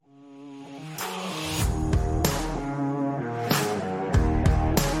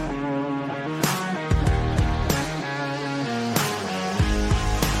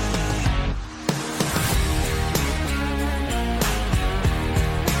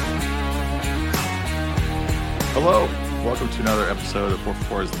Hello, welcome to another episode of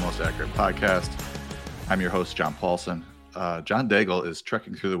 4for4 is the Most Accurate Podcast. I'm your host, John Paulson. John Daigle is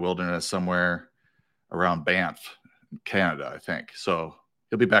trekking through the wilderness somewhere around Banff, Canada, I think. So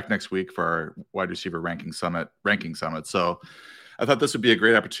he'll be back next week for our wide receiver ranking summit. So I thought this would be a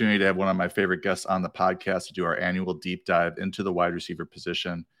great opportunity to have one of my favorite guests on the podcast to do our annual deep dive into the wide receiver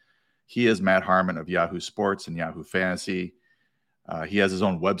position. He is Matt Harmon of Yahoo Sports and Yahoo Fantasy. He has his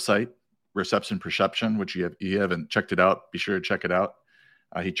own website, Reception Perception, which you haven't checked it out, be sure to check it out.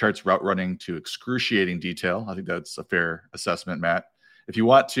 He charts route running to excruciating detail. I think that's a fair assessment, Matt. If you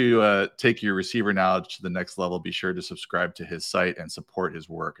want to take your receiver knowledge to the next level, be sure to subscribe to his site and support his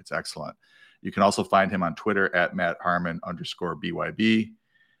work. It's excellent. You can also find him on Twitter at MattHarmon_BYB.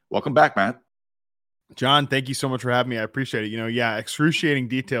 Welcome back, Matt. John, thank you so much for having me. I appreciate it. Excruciating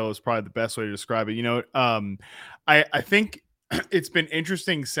detail is probably the best way to describe it. I think it's been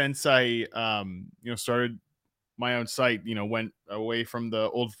interesting since I, started my own site, went away from the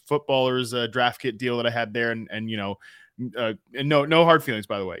old footballers draft kit deal that I had there. And no hard feelings,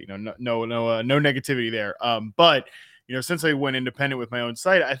 by the way, no negativity there. But since I went independent with my own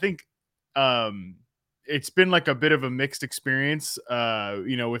site, I think it's been like a bit of a mixed experience,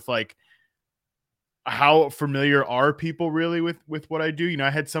 with like, how familiar are people really with what I do?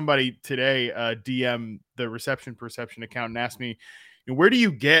 I had somebody today DM the Reception Perception account and ask me, where do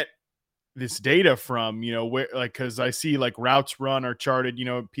you get this data from? Because I see like routes run are charted,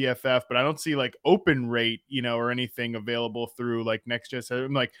 PFF, but I don't see like open rate, or anything available through like NextJS.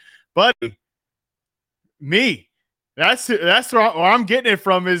 I'm like, buddy, me. That's where I'm getting it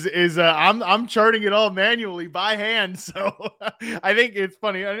from is I'm charting it all manually by hand. So I think it's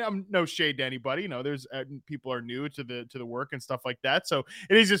funny. I'm no shade to anybody. There's people are new to the work and stuff like that. So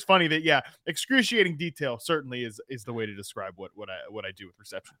it is just funny that excruciating detail certainly is the way to describe what I do with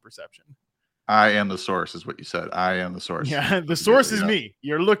Reception Perception. I am the source, is what you said. I am the source. Yeah, the source is me.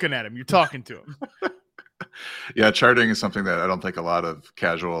 You're looking at him. You're talking to him. Yeah, charting is something that I don't think a lot of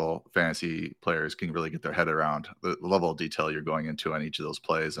casual fantasy players can really get their head around, the level of detail you're going into on each of those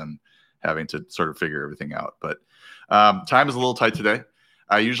plays and having to sort of figure everything out. But time is a little tight today.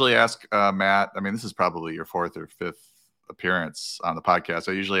 I usually ask Matt, this is probably your fourth or fifth appearance on the podcast.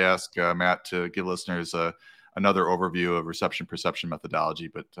 I usually ask Matt to give listeners another overview of reception perception methodology,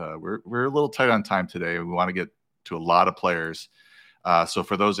 but we're a little tight on time today. We want to get to a lot of players. So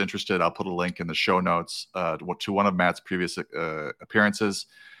for those interested, I'll put a link in the show notes to one of Matt's previous appearances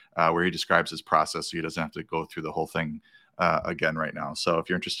where he describes his process so he doesn't have to go through the whole thing again right now. So if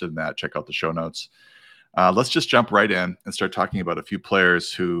you're interested in that, check out the show notes. Let's just jump right in and start talking about a few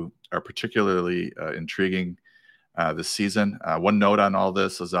players who are particularly intriguing this season. One note on all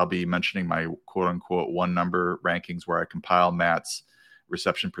this is I'll be mentioning my quote-unquote one number rankings where I compile Matt's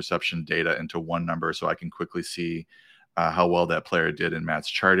reception perception data into one number so I can quickly see how well that player did in Matt's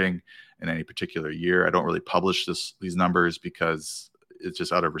charting in any particular year. I don't really publish these numbers because it's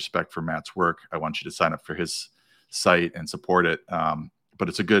just out of respect for Matt's work. I want you to sign up for his site and support it. But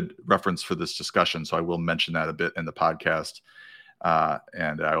it's a good reference for this discussion, so I will mention that a bit in the podcast.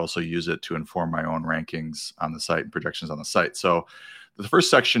 And I also use it to inform my own rankings on the site and projections on the site. So the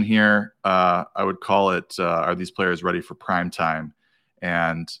first section here, I would call it, are these players ready for prime time?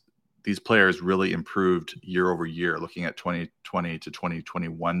 And these players really improved year over year, looking at 2020 to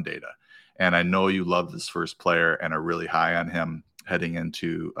 2021 data. And I know you love this first player and are really high on him heading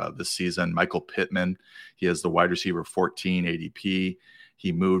into this season. Michael Pittman, he has the wide receiver 14 ADP.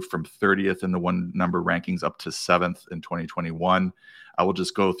 He moved from 30th in the one number rankings up to 7th in 2021. I will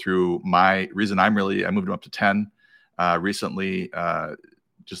just go through my reason I moved him up to 10 recently.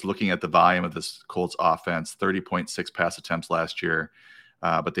 Just looking at the volume of this Colts offense, 30.6 pass attempts last year.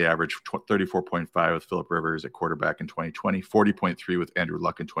 But they averaged 34.5 with Phillip Rivers at quarterback in 2020, 40.3 with Andrew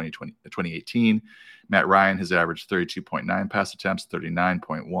Luck in 2018. Matt Ryan has averaged 32.9 pass attempts,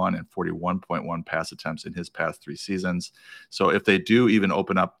 39.1 and 41.1 pass attempts in his past 3 seasons. So if they do even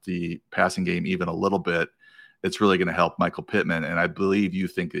open up the passing game even a little bit, it's really going to help Michael Pittman. And I believe you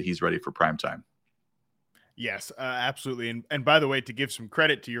think that he's ready for prime time. Yes, absolutely. And by the way, to give some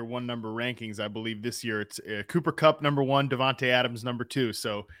credit to your one number rankings, I believe this year it's Cooper Kupp number 1, Davante Adams number 2.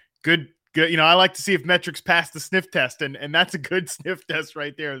 So good. I like to see if metrics pass the sniff test, and that's a good sniff test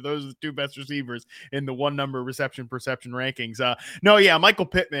right there. Those are the 2 best receivers in the one number reception perception rankings. Michael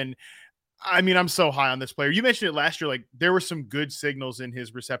Pittman. I'm so high on this player. You mentioned it last year. Like there were some good signals in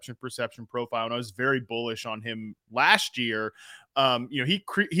his reception perception profile, and I was very bullish on him last year.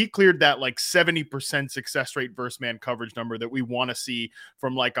 He cleared that like 70% success rate versus man coverage number that we want to see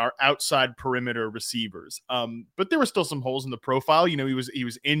from like our outside perimeter receivers. But there were still some holes in the profile. He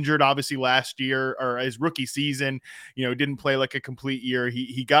was injured obviously last year or his rookie season. Didn't play like a complete year.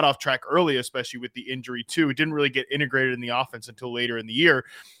 He got off track early, especially with the injury too. It didn't really get integrated in the offense until later in the year.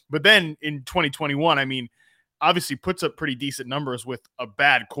 But then in 2021, I mean, obviously puts up pretty decent numbers with a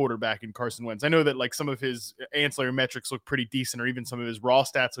bad quarterback in Carson Wentz. I know that like some of his ancillary metrics look pretty decent, or even some of his raw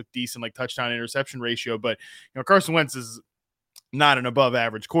stats look decent, like touchdown interception ratio. But Carson Wentz is not an above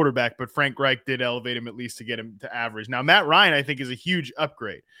average quarterback, but Frank Reich did elevate him at least to get him to average. Now, Matt Ryan, I think, is a huge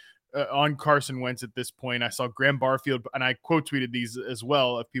upgrade on Carson Wentz at this point. I saw Graham Barfield, and I quote tweeted these as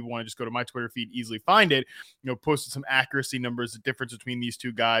well. If people want to just go to my Twitter feed, easily find it, posted some accuracy numbers, the difference between these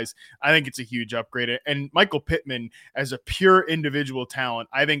two guys. I think it's a huge upgrade. And Michael Pittman, as a pure individual talent,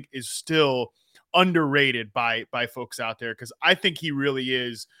 I think is still underrated by folks out there, because I think he really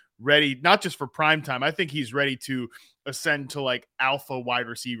is ready, not just for prime time. I think he's ready to ascend to like alpha wide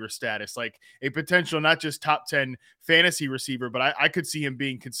receiver status, like a potential, not just top 10 fantasy receiver, but I could see him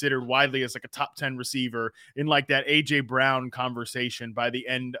being considered widely as like a top 10 receiver in like that AJ Brown conversation by the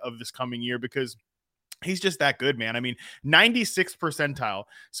end of this coming year, because he's just that good, man. I mean, 96th percentile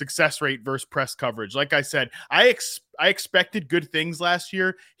success rate versus press coverage. Like I said, I expected good things last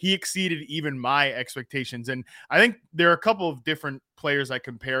year. He exceeded even my expectations. And I think there are a couple of different players I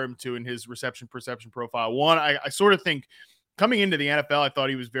compare him to in his reception perception profile. One, I sort of think coming into the NFL, I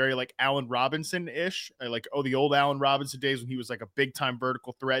thought he was very like Allen Robinson-ish, like, the old Allen Robinson days when he was like a big-time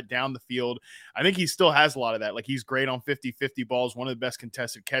vertical threat down the field. I think he still has a lot of that. Like, he's great on 50-50 balls, one of the best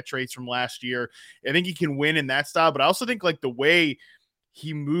contested catch rates from last year. I think he can win in that style, but I also think like the way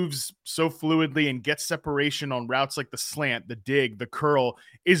he moves so fluidly and gets separation on routes like the slant, the dig, the curl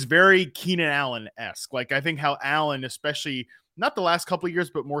is very Keenan Allen-esque. Like, I think how Allen, especially not the last couple of years,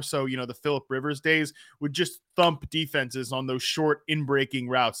 but more so, the Phillip Rivers days, would just thump defenses on those short in-breaking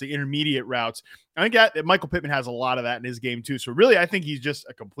routes, the intermediate routes. I think that Michael Pittman has a lot of that in his game too. So really, I think he's just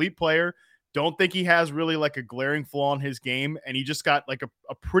a complete player. Don't think he has really like a glaring flaw in his game. And he just got like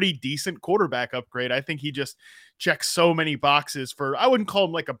a pretty decent quarterback upgrade. I think he just checks so many boxes for, I wouldn't call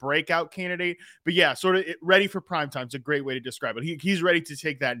him like a breakout candidate, but yeah, sort of ready for prime time. It's a great way to describe it. He's ready to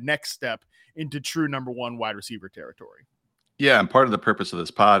take that next step into true number one wide receiver territory. Yeah, and part of the purpose of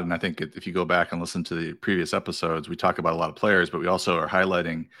this pod, and I think if you go back and listen to the previous episodes, we talk about a lot of players, but we also are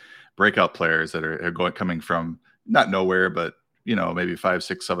highlighting breakout players that are coming from not nowhere, but maybe 5,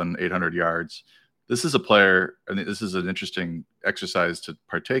 6, 7, 800 yards. This is a player, and this is an interesting exercise to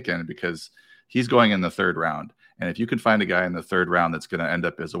partake in, because he's going in the third round. And if you can find a guy in the third round that's going to end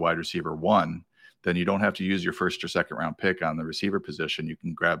up as a wide receiver 1, then you don't have to use your first or second round pick on the receiver position. You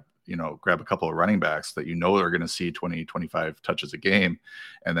can grab a couple of running backs that are going to see 20, 25 touches a game,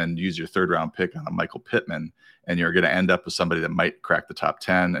 and then use your third round pick on a Michael Pittman, and you're going to end up with somebody that might crack the top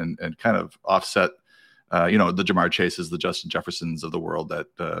 10 and kind of offset, the Jamar Chases, the Justin Jeffersons of the world that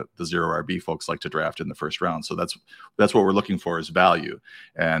the zero RB folks like to draft in the first round. So that's what we're looking for, is value.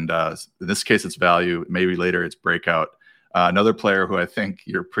 And in this case, it's value. Maybe later it's breakout. Another player who I think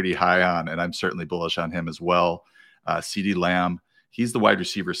you're pretty high on, and I'm certainly bullish on him as well, CeeDee Lamb. He's the wide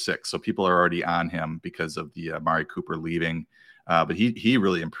receiver 6, so people are already on him because of the Amari Cooper leaving. But he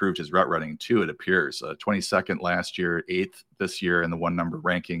really improved his route running too, it appears. 22nd last year, 8th this year in the one number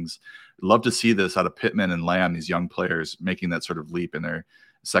rankings. Love to see this out of Pittman and Lamb, these young players making that sort of leap in their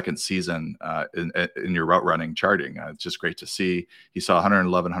second season in your route running charting. It's just great to see. He saw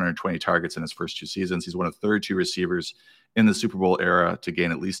 111, 120 targets in his first 2 seasons. He's one of 32 receivers in the Super Bowl era to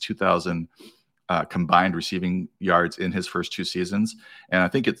gain at least 2,000 combined receiving yards in his first 2 seasons. And I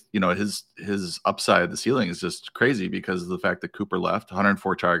think it's, his upside, the ceiling is just crazy because of the fact that Cooper left,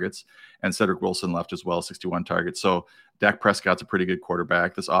 104 targets, and Cedric Wilson left as well, 61 targets. So Dak Prescott's a pretty good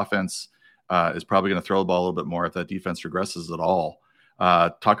quarterback. This offense is probably going to throw the ball a little bit more if that defense regresses at all.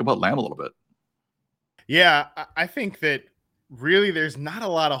 Talk about Lamb a little bit. Yeah, I think that really there's not a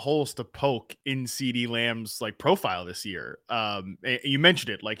lot of holes to poke in CeeDee Lamb's like profile this year. You mentioned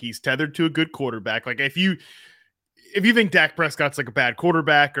it, like he's tethered to a good quarterback. Like if you think Dak Prescott's like a bad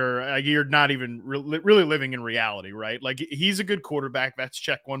quarterback, or you're not even really living in reality, right? Like he's a good quarterback. That's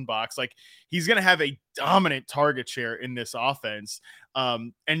check one box. Like he's going to have a dominant target share in this offense.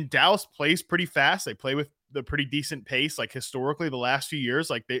 And Dallas plays pretty fast. They play with the pretty decent pace. Like historically the last few years,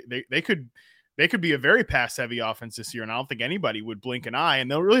 like they could be a very pass heavy offense this year. And I don't think anybody would blink an eye. And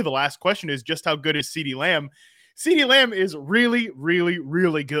really the last question is just how good is CeeDee Lamb? CeeDee Lamb is really, really,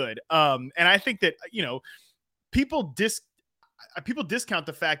 really good. And I think that, people discount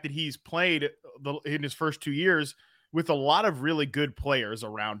the fact that he's played in his first 2 years with a lot of really good players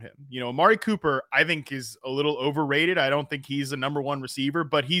around him. You know, Amari Cooper, I think, is a little overrated. I don't think he's a number one receiver,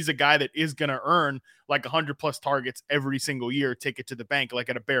 but he's a guy that is going to earn like 100 plus targets every single year, take it to the bank, like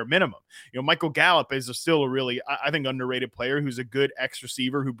at a bare minimum. You know, Michael Gallup is still a really, I think, underrated player who's a good X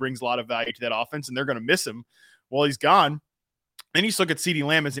receiver who brings a lot of value to that offense, and they're going to miss him while he's gone. Then you just look at CeeDee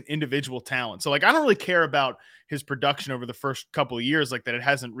Lamb as an individual talent. So, like, I don't really care about his production over the first couple of years, like that it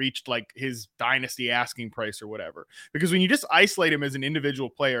hasn't reached like his dynasty asking price or whatever. Because when you just isolate him as an individual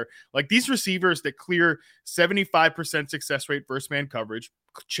player, like these receivers that clear 75% success rate versus man coverage,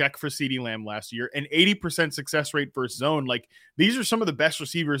 check for CeeDee Lamb last year, and 80% success rate versus zone, like these are some of the best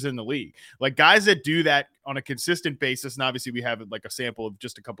receivers in the league. Like guys that do that on a consistent basis, and obviously we have like a sample of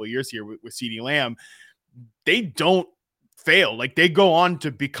just a couple of years here with CeeDee Lamb, they don't fail. Like they go on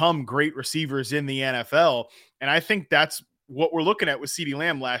to become great receivers in the NFL. And I think that's what we're looking at with CeeDee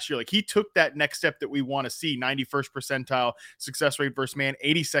Lamb last year. Like he took that next step that we want to see, 91st percentile success rate versus man,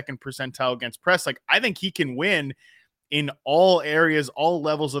 82nd percentile against press. Like I think he can win in all areas, all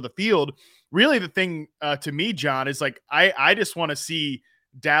levels of the field. Really the thing to me, John, is like, I just want to see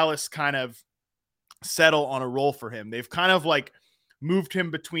Dallas kind of settle on a role for him. They've kind of like moved him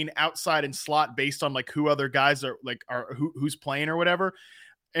between outside and slot based on like who other guys are like who's playing or whatever.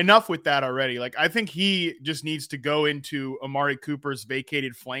 Enough with that already. Like I think he just needs to go into Amari Cooper's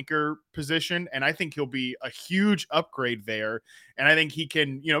vacated flanker position, and I think he'll be a huge upgrade there. And I think he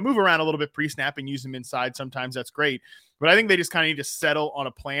can, you know, move around a little bit pre-snap and use him inside. Sometimes that's great, but I think they just kind of need to settle on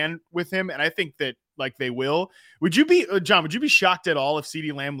a plan with him. And I think that like they will. Would you be, John, would you be shocked at all if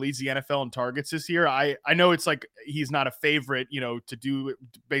CeeDee Lamb leads the NFL in targets this year? I know it's like he's not a favorite, you know, to do it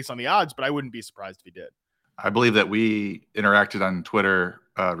based on the odds, but I wouldn't be surprised if he did. I believe that we interacted on Twitter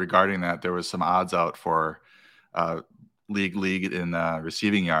regarding that. There was some odds out for league in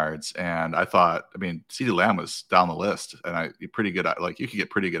receiving yards, and I thought, I mean, CeeDee Lamb was down the list, and pretty good. Like you could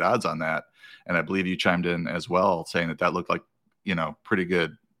get pretty good odds on that, and I believe you chimed in as well, saying that looked like, you know, pretty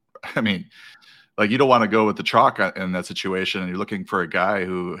good. I mean, like you don't want to go with the chalk in that situation, and you're looking for a guy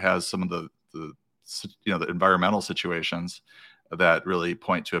who has some of the you know, the environmental situations that really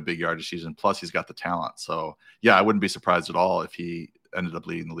point to a big yardage season. Plus, he's got the talent. So, yeah, I wouldn't be surprised at all if he ended up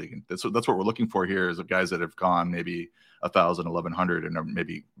leading the league. And that's what we're looking for here, is of guys that have gone maybe 1,000, 1,100, and are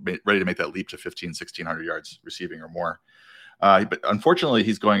maybe ready to make that leap to 1,500, 1,600 yards receiving or more. But unfortunately,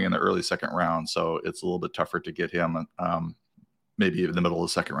 he's going in the early second round, so it's a little bit tougher to get him. Maybe in the middle of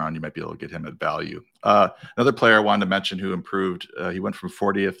the second round, you might be able to get him at value. Another player I wanted to mention who improved, he went from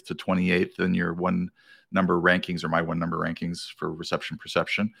 40th to 28th in your one number rankings, or my one number rankings for reception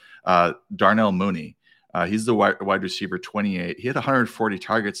perception. Darnell Mooney. He's the wide receiver 28. He had 140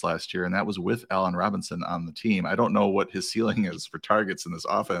 targets last year, and that was with Allen Robinson on the team. I don't know what his ceiling is for targets in this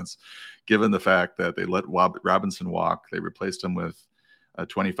offense, given the fact that they let Robinson walk. They replaced him with a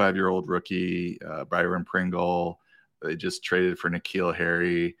 25-year-old rookie, Byron Pringle. They just traded for N'Keal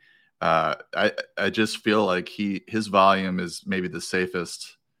Harry. I just feel like his volume is maybe the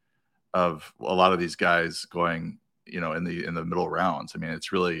safest of a lot of these guys going, you know, in the middle rounds. I mean,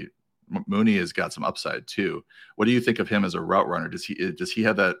 it's really, Mooney has got some upside too. What do you think of him as a route runner? Does he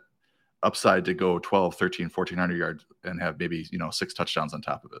have that upside to go 12, 13, 1,400 yards and have maybe, you know, 6 touchdowns on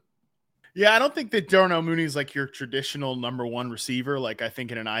top of it? Yeah, I don't think that Darnell Mooney is like your traditional number one receiver. Like I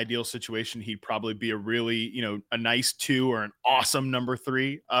think in an ideal situation, he'd probably be a really, you know, a nice 2 or an awesome number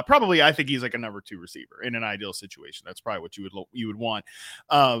 3. Probably, I think he's like a number 2 receiver in an ideal situation. That's probably what you would want.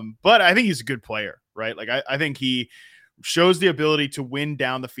 But I think he's a good player, right? Like I think he shows the ability to win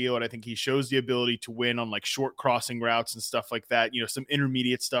down the field. I think he shows the ability to win on like short crossing routes and stuff like that. You know, some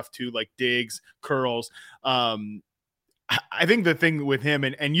intermediate stuff too, like digs, curls. I think the thing with him,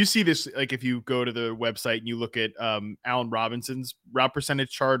 and you see this, like if you go to the website and you look at Allen Robinson's route percentage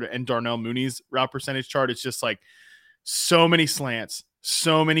chart and Darnell Mooney's route percentage chart, it's just like so many slants,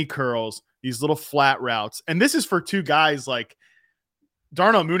 so many curls, these little flat routes. And this is for 2 guys like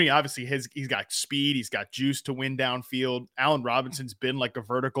Darnell Mooney. Obviously he's got speed, he's got juice to win downfield. Allen Robinson's been like a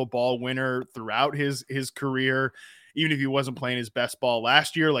vertical ball winner throughout his career. Even if he wasn't playing his best ball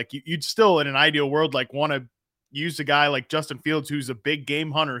last year, like you'd still in an ideal world, like want to use a guy like Justin Fields, who's a big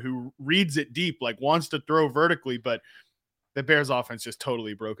game hunter, who reads it deep, like wants to throw vertically, but the Bears offense just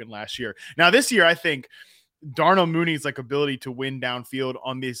totally broken last year. Now this year, I think Darnell Mooney's like ability to win downfield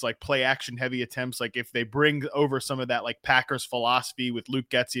on these like play action heavy attempts, like if they bring over some of that like Packers philosophy with Luke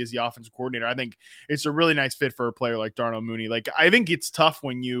Getsy as the offensive coordinator, I think it's a really nice fit for a player like Darnell Mooney. Like I think it's tough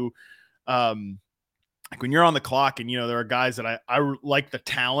when you like when you're on the clock and, there are guys that I like the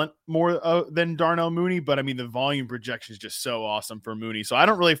talent more than Darnell Mooney, but I mean, the volume projection is just so awesome for Mooney. So I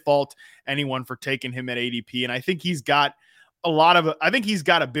don't really fault anyone for taking him at ADP. And I think he's got I think he's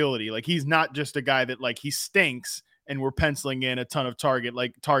got ability. Like he's not just a guy that like he stinks and we're penciling in a ton of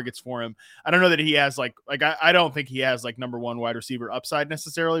targets for him. I don't know that he has I don't think he has like number one wide receiver upside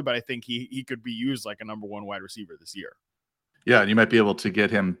necessarily, but I think he could be used like a number one wide receiver this year. Yeah, and you might be able to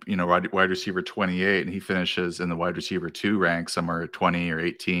get him, wide receiver 28, and he finishes in the wide receiver 2 rank somewhere 20 or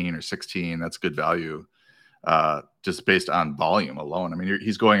 18 or 16. That's good value, just based on volume alone. I mean,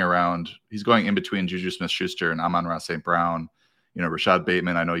 he's going in between Juju Smith-Schuster and Amon-Ra St. Brown. Rashad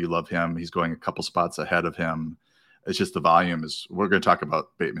Bateman, I know you love him. He's going a couple spots ahead of him. It's just the volume we're going to talk about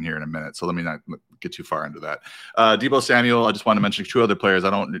Bateman here in a minute. So let me not get too far into that. Deebo Samuel, I just want to mention 2 other players. I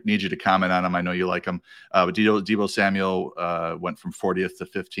don't need you to comment on them. I know you like them. But Deebo Samuel went from 40th to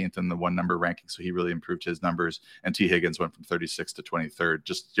 15th in the one number ranking. So he really improved his numbers. And T. Higgins went from 36th to 23rd.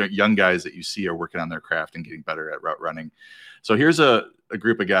 Just young guys that you see are working on their craft and getting better at route running. So here's a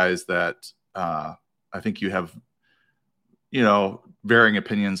group of guys that I think you have, varying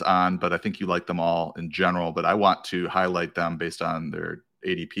opinions on, but I think you like them all in general. But I want to highlight them based on their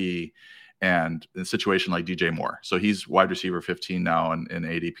ADP and in a situation like DJ Moore. So he's wide receiver 15 now in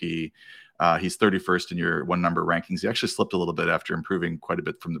ADP. He's 31st in your one number rankings. He actually slipped a little bit after improving quite a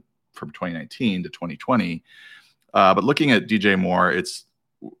bit from 2019 to 2020. But looking at DJ Moore, it's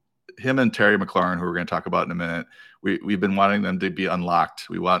him and Terry McLaurin, who we're going to talk about in a minute. We've been wanting them to be unlocked.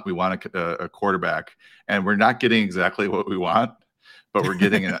 We want a quarterback, and we're not getting exactly what we want, but we're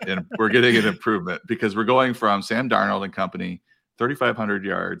getting an improvement because we're going from Sam Darnold and company, 3,500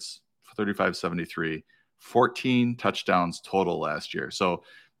 yards, 3,573, 14 touchdowns total last year. So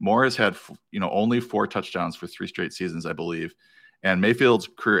Moore has had only 4 touchdowns for 3 straight seasons, I believe. And Mayfield's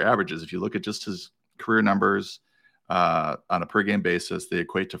career averages, if you look at just his career numbers, on a per game basis, they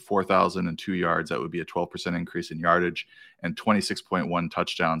equate to 4,002 yards. That would be a 12% increase in yardage, and 26.1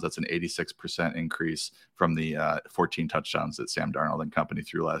 touchdowns. That's an 86% increase from the 14 touchdowns that Sam Darnold and company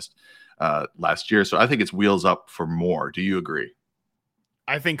threw last year. So I think it's wheels up for Moore. Do you agree?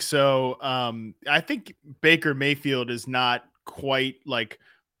 I think so. I think Baker Mayfield is not quite like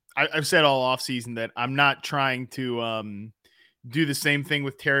I've said all offseason that I'm not trying to do the same thing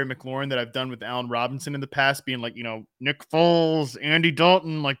with Terry McLaurin that I've done with Allen Robinson in the past, being like, Nick Foles, Andy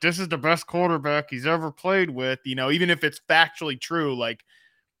Dalton, like this is the best quarterback he's ever played with, even if it's factually true, like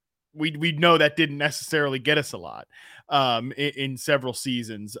we know that didn't necessarily get us a lot in several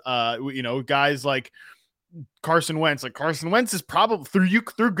seasons. Guys like Carson Wentz is probably through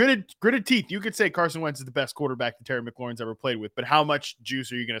gritted teeth. You could say Carson Wentz is the best quarterback that Terry McLaurin's ever played with, but how much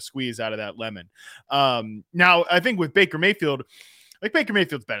juice are you going to squeeze out of that lemon? Now I think with Baker Mayfield, Baker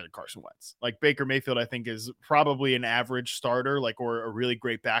Mayfield's better than Carson Wentz. Like Baker Mayfield, I think is probably an average starter, or a really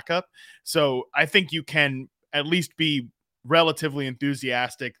great backup. So I think you can at least be relatively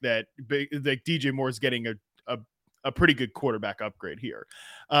enthusiastic that DJ Moore is getting a pretty good quarterback upgrade here.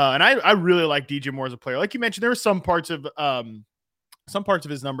 And I really like DJ Moore as a player. Like you mentioned, there were some parts of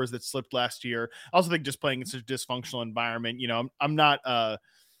his numbers that slipped last year. I also think just playing in such a dysfunctional environment, I'm not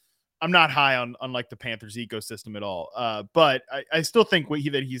high on like the Panthers ecosystem at all. But I still think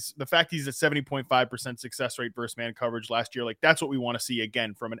the fact he's at 70.5% success rate versus man coverage last year, like that's what we want to see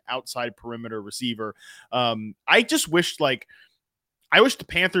again from an outside perimeter receiver. I just wished I wish the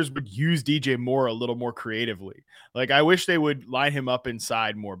Panthers would use DJ Moore a little more creatively. Like I wish they would line him up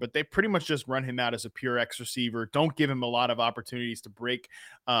inside more, but they pretty much just run him out as a pure X receiver. Don't give him a lot of opportunities to break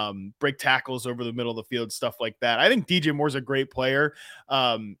tackles over the middle of the field, stuff like that. I think DJ Moore's a great player.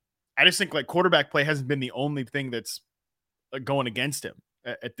 I just think quarterback play hasn't been the only thing that's going against him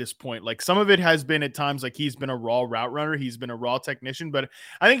at this point. Like some of it has been at times like he's been a raw route runner, he's been a raw technician, but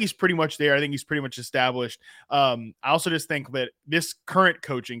I think he's pretty much there. I think he's pretty much established. I also just think that this current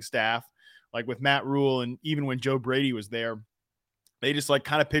coaching staff, like with Matt Rule and even when Joe Brady was there, they just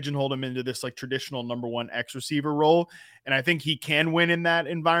kind of pigeonholed him into this traditional number one X receiver role. And I think he can win in that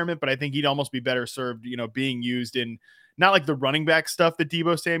environment, but I think he'd almost be better served, being used in not like the running back stuff that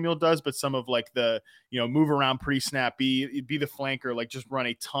Deebo Samuel does, but some of the, move around pre-snap, be the flanker, just run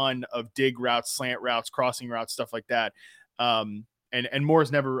a ton of dig routes, slant routes, crossing routes, stuff like that. And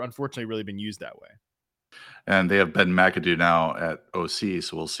Moore's never, unfortunately, really been used that way. And they have Ben McAdoo now at OC,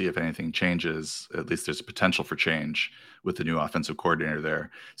 so we'll see if anything changes. At least there's a potential for change with the new offensive coordinator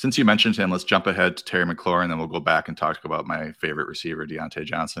there. Since you mentioned him, let's jump ahead to Terry McLaurin, then we'll go back and talk about my favorite receiver, Deontay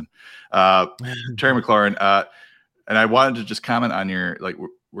Johnson. Terry McLaurin, and I wanted to just comment on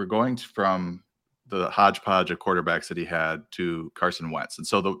we're going from the hodgepodge of quarterbacks that he had to Carson Wentz. And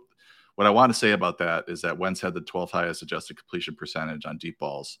so what I want to say about that is that Wentz had the 12th highest adjusted completion percentage on deep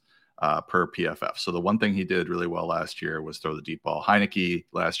balls per PFF. So the one thing he did really well last year was throw the deep ball. Heinicke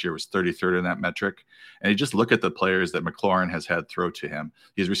last year was 33rd in that metric. And you just look at the players that McLaurin has had throw to him.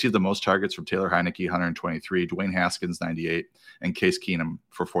 He's received the most targets from Taylor Heinicke, 123, Dwayne Haskins, 98, and Case Keenum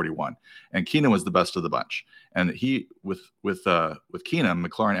for 41. And Keenum was the best of the bunch. And he, with Keenum,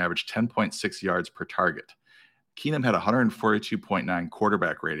 McLaurin averaged 10.6 yards per target. Keenum had 142.9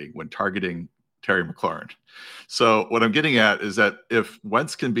 quarterback rating when targeting Terry McLaurin. So what I'm getting at is that if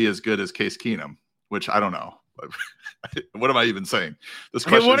Wentz can be as good as Case Keenum, which I don't know, what am I even saying? This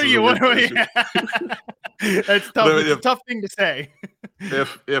question. What are you? That's tough. It's a tough thing to say.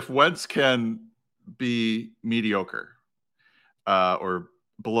 if Wentz can be mediocre or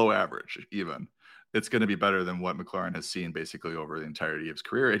below average, even, it's going to be better than what McLaurin has seen basically over the entirety of his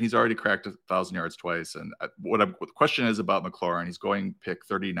career. And he's already cracked 1,000 yards twice. And what the question is about McLaurin, he's going pick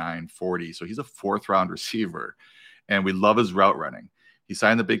 39, 40. So he's a 4th round receiver. And we love his route running. He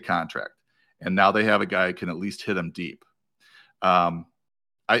signed the big contract. And now they have a guy who can at least hit him deep.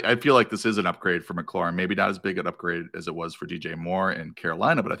 I feel like this is an upgrade for McLaurin. Maybe not as big an upgrade as it was for DJ Moore in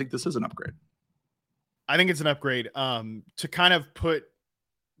Carolina, but I think this is an upgrade. I think it's an upgrade. To kind of put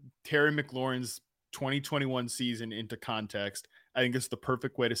Terry McLaurin's 2021 season into context, I think it's the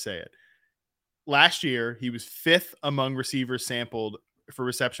perfect way to say it. Last year, he was 5th among receivers sampled for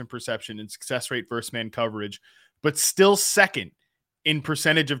reception perception and success rate versus man coverage, but still 2nd in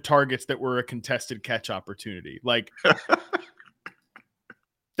percentage of targets that were a contested catch opportunity. Like,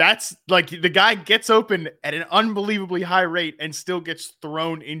 that's like the guy gets open at an unbelievably high rate and still gets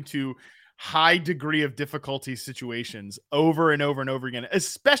thrown into high degree of difficulty situations over and over and over again,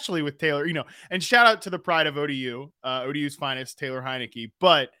 especially with Taylor, and shout out to the pride of ODU, ODU's finest, Taylor Heinicke.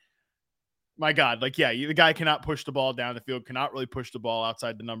 But my God, the guy cannot push the ball down the field, cannot really push the ball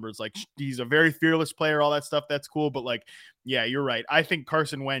outside the numbers. Like, he's a very fearless player, all that stuff. That's cool. But you're right. I think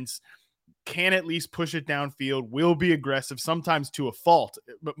Carson Wentz can at least push it downfield, will be aggressive, sometimes to a fault,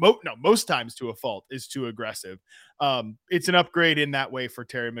 but most times to a fault, is too aggressive. It's an upgrade in that way for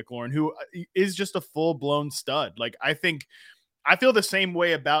Terry McLaurin, who is just a full-blown stud. Like, I feel the same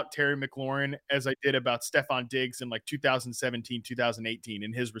way about Terry McLaurin as I did about Stefon Diggs in 2017, 2018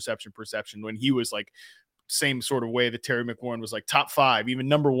 in his reception perception, when he was same sort of way that Terry McLaurin was top 5, even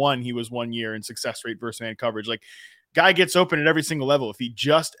number 1. He was 1 year in success rate versus man coverage. Guy gets open at every single level. If he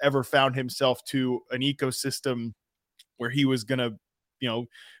just ever found himself to an ecosystem where he was going to,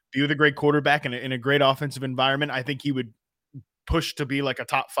 be with a great quarterback in a great offensive environment, I think he would push to be a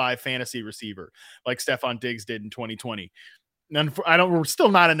top 5 fantasy receiver like Stefon Diggs did in 2020. And we're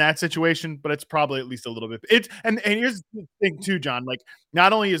still not in that situation, but it's probably at least a little bit. And here's the thing too, John,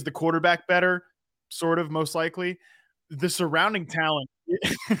 not only is the quarterback better, sort of most likely, the surrounding talent,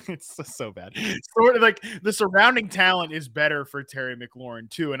 it's so bad. Sort of the surrounding talent is better for Terry McLaurin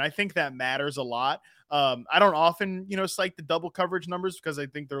too. And I think that matters a lot. I don't often, cite the double coverage numbers because I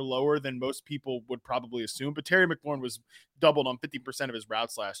think they're lower than most people would probably assume. But Terry McLaurin was doubled on 50% of his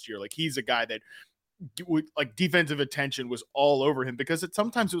routes last year. He's a guy that defensive attention was all over him because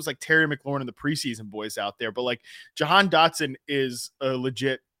sometimes it was Terry McLaurin and the preseason boys out there. But Jahan Dotson is a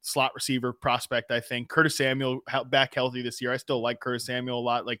legit slot receiver prospect. I think Curtis Samuel back healthy this year. I still like Curtis Samuel a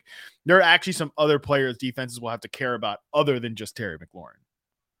lot. There are actually some other players defenses will have to care about other than just Terry McLaurin.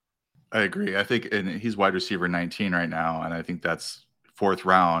 I agree. I think, and he's wide receiver 19 right now. And I think that's 4th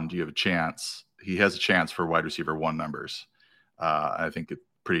round. You have a chance. He has a chance for wide receiver 1 numbers. I think a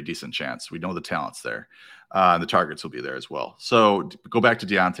pretty decent chance. We know the talent's there. And the targets will be there as well. So go back to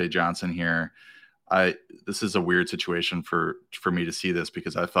Deontay Johnson here. This is a weird situation for me to see this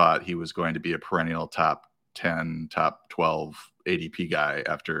because I thought he was going to be a perennial top 10, top 12 ADP guy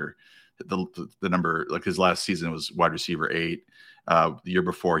after the number, his last season was wide receiver 8. The year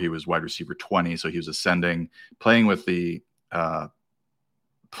before he was wide receiver 20. So he was ascending, playing with Ben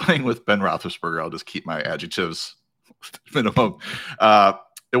Roethlisberger. I'll just keep my adjectives minimum.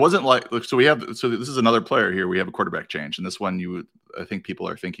 It wasn't so this is another player here. We have a quarterback change, and this one I think people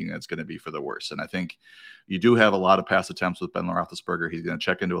are thinking that's going to be for the worse. And I think you do have a lot of pass attempts with Ben Roethlisberger. He's going to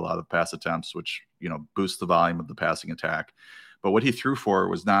check into a lot of pass attempts, which boosts the volume of the passing attack. But what he threw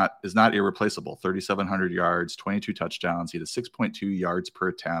for is not irreplaceable. 3,700 yards, 22 touchdowns. He had a 6.2 yards per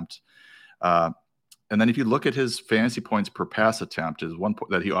attempt. And then if you look at his fantasy points per pass attempt, is one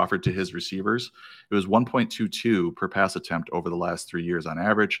that he offered to his receivers, it was 1.22 per pass attempt over the last 3 years on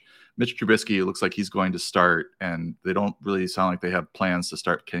average. Mitch Trubisky, it looks like he's going to start, and they don't really sound like they have plans to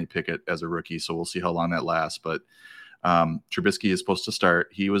start Kenny Pickett as a rookie, so we'll see how long that lasts. But Trubisky is supposed to start.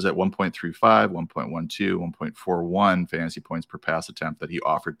 He was at 1.35, 1.12, 1.41 fantasy points per pass attempt that he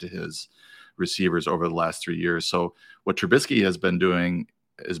offered to his receivers over the last 3 years. So what Trubisky has been doing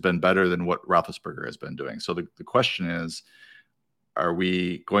has been better than what Roethlisberger has been doing. So the question is, are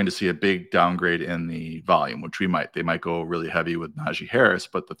we going to see a big downgrade in the volume, which we might? They might go really heavy with Najee Harris.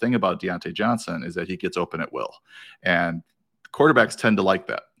 But the thing about Diontae Johnson is that he gets open at will. And quarterbacks tend to like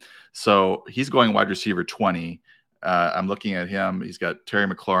that. So he's going wide receiver 20. I'm looking at him. He's got Terry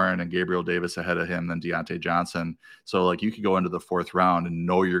McLaurin and Gabriel Davis ahead of him, then Diontae Johnson. So like you could go into the fourth round and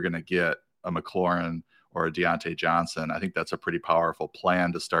know you're going to get a McLaurin or a Diontae Johnson. I think that's a pretty powerful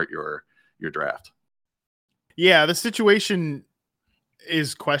plan to start your draft. Yeah, the situation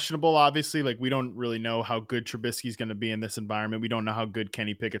is questionable, obviously. Like, we don't really know how good Trubisky is going to be in this environment. We don't know how good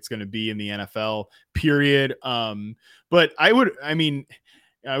Kenny Pickett's going to be in the NFL, period. But I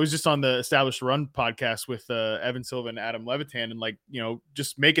was just on the Established Run podcast with Evan Silva and Adam Levitan, and like,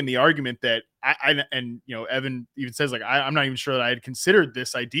 just making the argument that Evan even says like, I'm not even sure that I had considered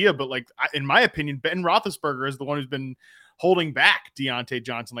this idea, but like, in my opinion, Ben Roethlisberger is the one who's been holding back Diontae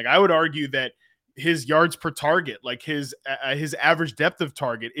Johnson. Like, I would argue that his yards per target, like his average depth of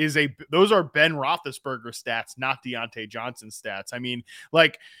target those are Ben Roethlisberger stats, not Diontae Johnson stats. I mean,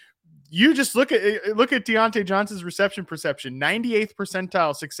 like, you just look at Diontae Johnson's reception perception, 98th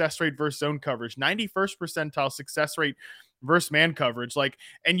percentile success rate versus zone coverage, 91st percentile success rate versus man coverage. Like,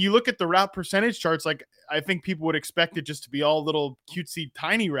 and you look at the route percentage charts, like, I think people would expect it just to be all little cutesy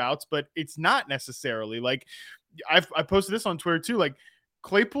tiny routes, but it's not necessarily. Like, I posted this on Twitter too. Like,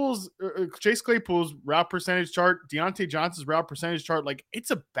 Chase Claypool's route percentage chart, Diontae Johnson's route percentage chart, like,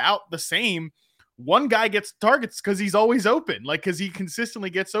 it's about the same. One guy gets targets because he's always open, like, because he consistently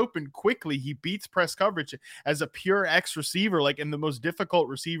gets open quickly. He beats press coverage as a pure X receiver, like in the most difficult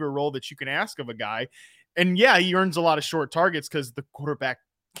receiver role that you can ask of a guy. And yeah, he earns a lot of short targets because the quarterback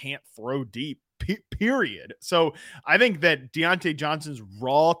can't throw deep, period. So I think that Diontae Johnson's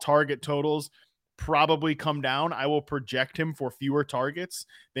raw target totals probably come down. I will project him for fewer targets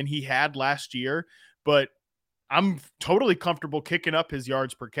than he had last year, but I'm totally comfortable kicking up his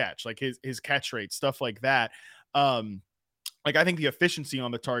yards per catch, like his catch rate, stuff like that. Like, I think the efficiency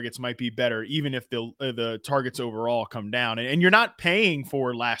on the targets might be better, even if the targets overall come down. And you're not paying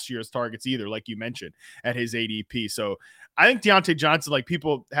for last year's targets either, like you mentioned, at his ADP. So I think Diontae Johnson, like,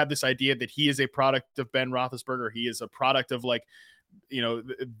 people have this idea that he is a product of Ben Roethlisberger. He is a product of, like,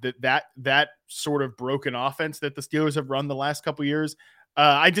 that sort of broken offense that the Steelers have run the last couple of years.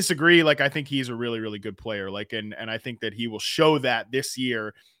 I disagree. Like, I think he's a really, really good player. Like, and I think that he will show that this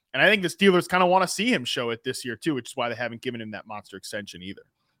year. And I think the Steelers kind of want to see him show it this year too, which is why they haven't given him that monster extension either.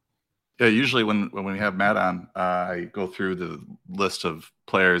 Yeah, usually when we have Matt on, I go through the list of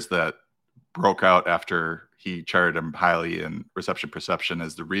players that broke out after he charted him highly in reception perception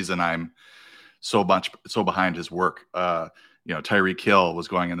as the reason I'm so behind his work. Tyreek Hill was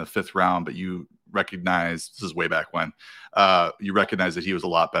going in the 5th round, but you recognize, this is way back when, you recognize that he was a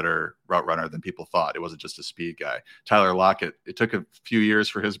lot better route runner than people thought. It wasn't just a speed guy. Tyler Lockett, it took a few years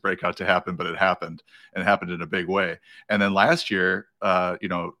for his breakout to happen, but it happened, and it happened in a big way. And then last year,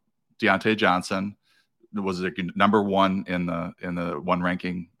 Diontae Johnson was number one in the one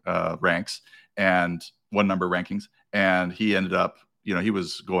ranking ranks and one number rankings, and he ended up, he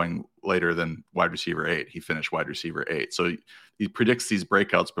was going later than wide receiver 8. He finished wide receiver 8. So he predicts these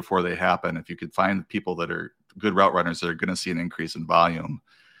breakouts before they happen. If you could find people that are good route runners that are going to see an increase in volume,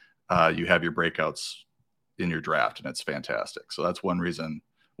 you have your breakouts in your draft, and it's fantastic. So that's one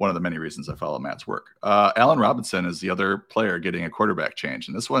of the many reasons I follow Matt's work. Allen Robinson is the other player getting a quarterback change,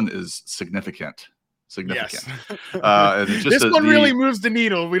 and this one is significant. Yes. This one really moves the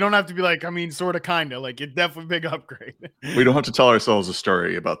needle. We don't have to be like, sort of, kind of, like, it's definitely a big upgrade. We don't have to tell ourselves a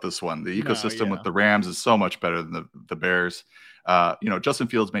story about this one. The ecosystem with the Rams is so much better than the Bears. Justin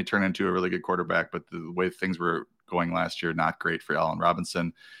Fields may turn into a really good quarterback, but the way things were going last year, not great for Allen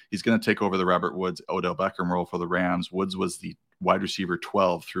Robinson. He's going to take over the Robert Woods, Odell Beckham role for the Rams. Woods was the wide receiver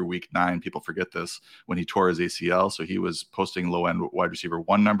 12 through week 9. People forget this, when he tore his ACL. So he was posting low end wide receiver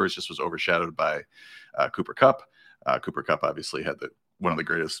 1 numbers, just was overshadowed by Cooper Kupp. Cooper Kupp obviously had one of the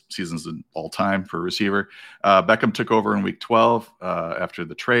greatest seasons in all time for a receiver. Beckham took over in week 12 after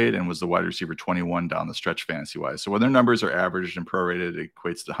the trade and was the wide receiver 21 down the stretch fantasy wise. So when their numbers are averaged and prorated, it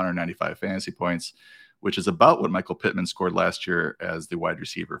equates to 195 fantasy points, which is about what Michael Pittman scored last year as the wide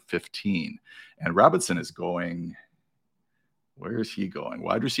receiver 15. And Robinson is going, where is he going?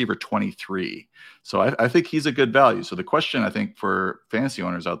 Wide receiver 23. So I think he's a good value. So the question, I think, for fantasy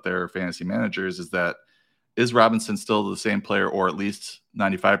owners out there, fantasy managers, is Robinson still the same player, or at least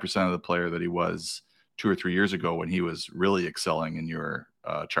 95% of the player that he was 2 or 3 years ago when he was really excelling in your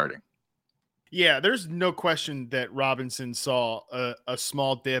charting. Yeah, there's no question that Robinson saw a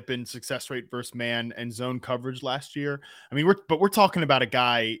small dip in success rate versus man and zone coverage last year. I mean, we're talking about a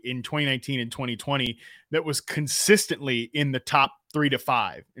guy in 2019 and 2020 that was consistently in the top 3 to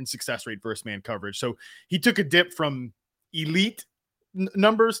 5 in success rate versus man coverage. So he took a dip from elite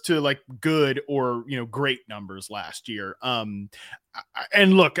numbers to like good or great numbers last year. And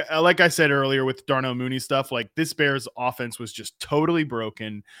look, like I said earlier with Darnell Mooney stuff, like this Bears offense was just totally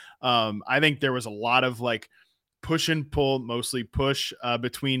broken. I think there was a lot of like push and pull, mostly push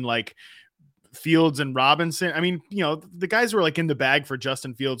between like Fields and Robinson. I mean, the guys who were like in the bag for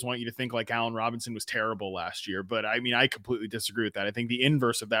Justin Fields want you to think like Allen Robinson was terrible last year. But I mean, I completely disagree with that. I think the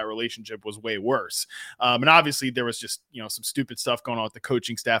inverse of that relationship was way worse. And obviously there was just, some stupid stuff going on with the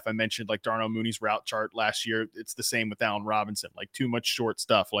coaching staff. I mentioned like Darnell Mooney's route chart last year. It's the same with Allen Robinson, like too much short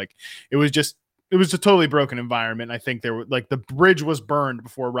stuff. Like it was a totally broken environment. I think there were like the bridge was burned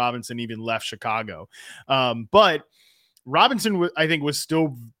before Robinson even left Chicago. But Robinson, I think, was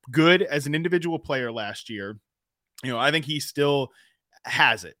still good as an individual player last year. I think he still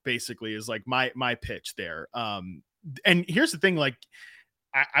has it, basically, is like my pitch there. And here's the thing, like,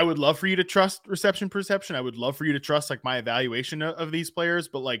 I would love for you to trust reception perception. I would love for you to trust like my evaluation of these players.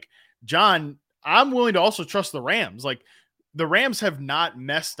 But like, John, I'm willing to also trust the Rams. Like, the Rams have not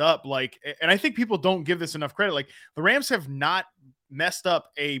messed up. Like, and I think people don't give this enough credit. Like, the Rams have not messed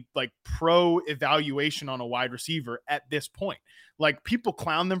up a like pro evaluation on a wide receiver at this point. Like, people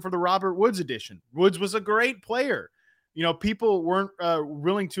clown them for the Robert Woods edition. Woods was a great player. People weren't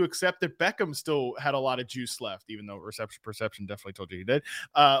willing to accept that Beckham still had a lot of juice left, even though reception perception definitely told you he did.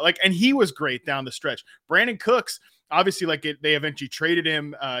 And he was great down the stretch. Brandon Cooks, obviously, they eventually traded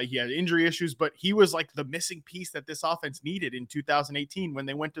him. He had injury issues, but he was like the missing piece that this offense needed in 2018 when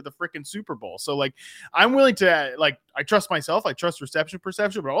they went to the freaking Super Bowl. So like, I'm willing to I trust myself. I trust reception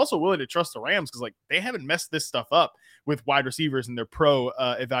perception, but I'm also willing to trust the Rams because like they haven't messed this stuff up with wide receivers and their pro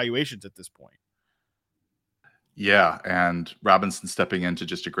evaluations at this point. Yeah, and Robinson stepping into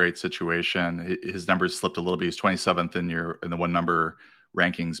just a great situation. His numbers slipped a little bit. He's 27th in the one number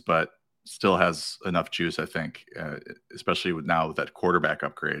rankings, but still has enough juice, I think, especially with that quarterback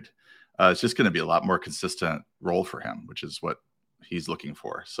upgrade. It's just going to be a lot more consistent role for him, which is what he's looking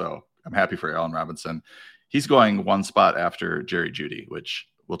for. So I'm happy for Allen Robinson. He's going one spot after Jerry Jeudy, which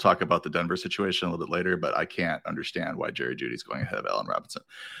we'll talk about the Denver situation a little bit later, but I can't understand why Jerry Jeudy's going ahead of Allen Robinson.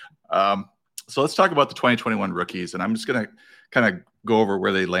 So let's talk about the 2021 rookies, and I'm just going to kind of go over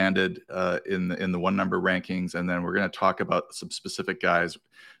where they landed in the one number rankings, and then we're going to talk about some specific guys.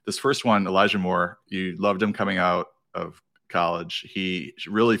 This first one, Elijah Moore, you loved him coming out of college. He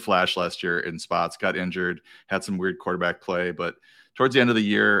really flashed last year in spots, got injured, had some weird quarterback play, but towards the end of the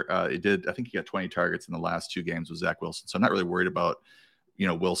year, I think he got 20 targets in the last 2 games with Zach Wilson. So I'm not really worried about,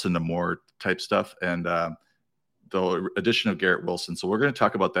 Wilson to Moore type stuff. And the addition of Garrett Wilson. So we're going to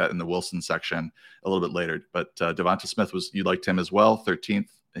talk about that in the Wilson section a little bit later. But Devonta Smith, you liked him as well, 13th,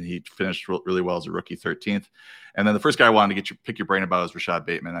 and he finished really well as a rookie, 13th. And then the first guy I wanted to pick your brain about is Rashad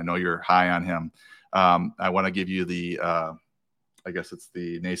Bateman. I know you're high on him. I want to give you the, I guess it's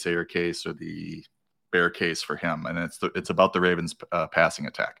the naysayer case or the bear case for him, and it's about the Ravens passing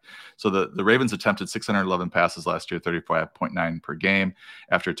attack. So the Ravens attempted 611 passes last year, 35.9 per game,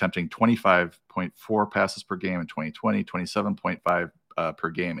 after attempting 25.4 passes per game in 2020, 27.5 per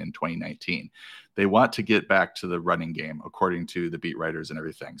game in 2019. They want to get back to the running game, according to the beat writers and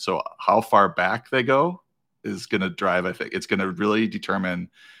everything. So how far back they go is going to drive, I think, it's going to really determine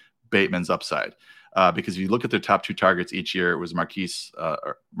Bateman's upside. Because if you look at their top 2 targets each year, it was Marquise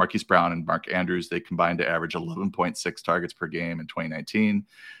Brown and Mark Andrews. They combined to average 11.6 targets per game in 2019,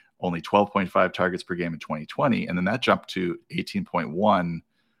 only 12.5 targets per game in 2020, and then that jumped to 18.1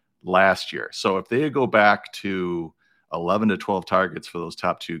 last year. So if they go back to 11 to 12 targets for those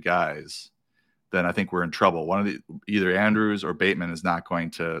top 2 guys, then I think we're in trouble. Either Andrews or Bateman is not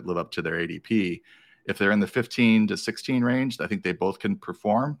going to live up to their ADP. If they're in the 15 to 16 range, I think they both can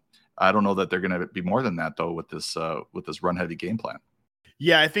perform. I don't know that they're going to be more than that though with this run heavy game plan.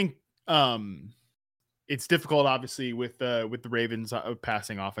 Yeah, I think it's difficult, obviously, with the Ravens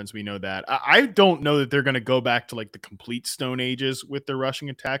passing offense. We know that. I don't know that they're going to go back to like the complete Stone Ages with their rushing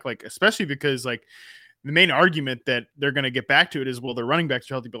attack, like especially because like the main argument that they're going to get back to it is, well, their running backs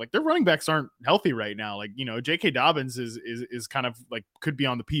are healthy, but like their running backs aren't healthy right now. Like, J.K. Dobbins is kind of like could be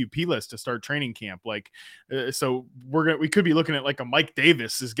on the PUP list to start training camp. Like, so we could be looking at like a Mike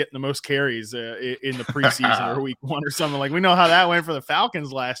Davis is getting the most carries in the preseason or week 1 or something. Like, we know how that went for the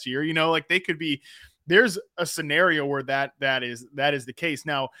Falcons last year. Like they could be. There's a scenario where that is the case.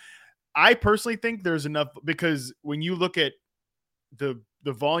 Now, I personally think there's enough, because when you look at the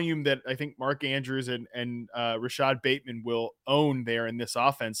volume that I think Mark Andrews and Rashad Bateman will own there in this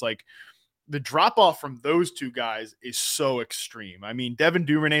offense, like the drop off from those two guys is so extreme. I mean, Devin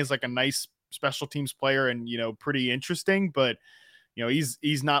Duvernay is like a nice special teams player and, you know, pretty interesting, but you know,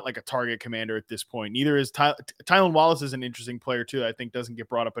 he's not like a target commander at this point. Neither is Tylan Wallace is an interesting player too. I think doesn't get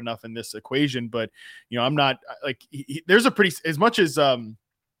brought up enough in this equation, but you know, I'm not like there's a pretty, as much as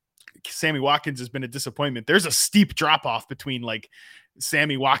Sammy Watkins has been a disappointment, there's a steep drop off between like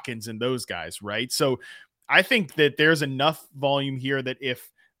Sammy Watkins and those guys, right? So I think that there's enough volume here that if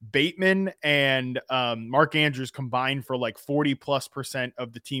Bateman and Mark Andrews combined for like 40+%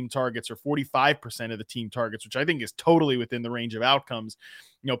 of the team targets, or 45% of the team targets, which I think is totally within the range of outcomes.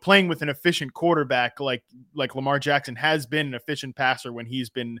 You know, playing with an efficient quarterback like Lamar Jackson has been an efficient passer when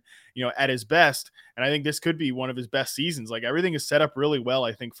he's been, you know, at his best. And I think this could be one of his best seasons. Like everything is set up really well,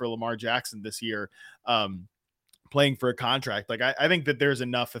 I think, for Lamar Jackson this year. Playing for a contract. Like I think that there's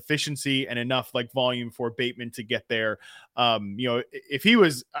enough efficiency and enough like volume for Bateman to get there. You know, if he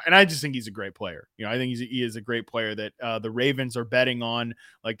was, and I just think he's a great player. You know, I think he is a great player that the Ravens are betting on.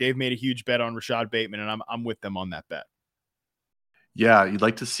 Like they've made a huge bet on Rashad Bateman, and I'm with them on that bet. Yeah, you'd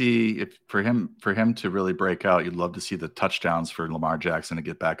like to see, if for him to really break out, you'd love to see the touchdowns for Lamar Jackson to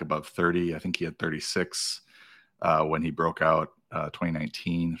get back above 30. I think he had 36 when he broke out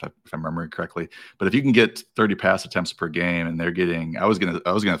 2019, if I remember correctly. But if you can get 30 pass attempts per game, and they're getting, I was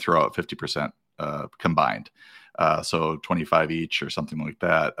gonna throw out 50% combined, so 25 each or something like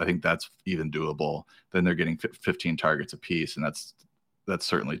that. I think that's even doable. Then they're getting 15 targets apiece, and that's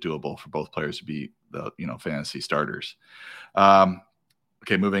certainly doable for both players to be the, you know, fantasy starters.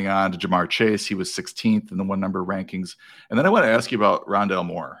 Okay, moving on to Ja'Marr Chase. He was 16th in the one number rankings. And then I want to ask you about Rondale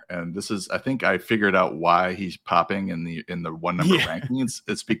Moore. And this is, I think I figured out why he's popping in the one number rankings.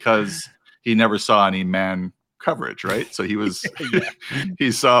 It's because he never saw any man coverage, right? So he was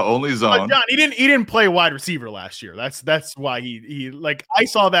he saw only zone. John, he didn't play wide receiver last year. That's why he like, I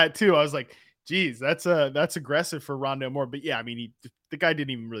saw that too. I was like, geez, that's aggressive for Rondale Moore. But yeah, I mean, the guy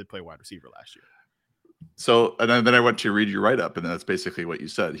didn't even really play wide receiver last year. So, and then I went to read your write-up, and that's basically what you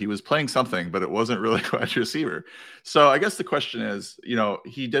said. He was playing something, but it wasn't really wide receiver. So I guess the question is, you know,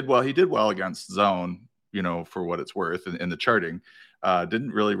 he did well against zone, you know, for what it's worth in the charting.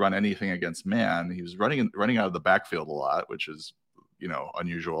 Didn't really run anything against man. He was running out of the backfield a lot, which is, you know,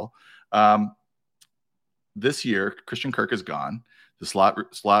 unusual. This year, Christian Kirk is gone. The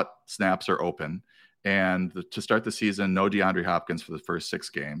slot snaps are open. And to start the season, no DeAndre Hopkins for the first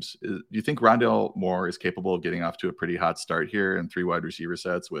 6 games. Do you think Rondale Moore is capable of getting off to a pretty hot start here in 3 wide receiver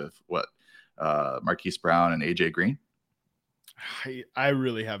sets with Marquise Brown and AJ Green? I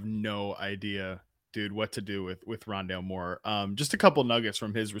really have no idea, dude, what to do with Rondale Moore. Just a couple nuggets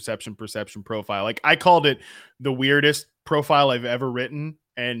from his reception perception profile. Like I called it the weirdest profile I've ever written,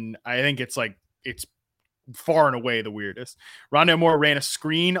 and I think it's far and away the weirdest. Rondale Moore ran a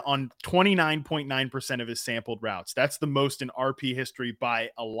screen on 29.9% of his sampled routes. That's the most in RP history by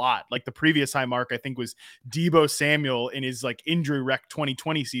a lot. Like the previous high mark, I think, was Deebo Samuel in his like injury wreck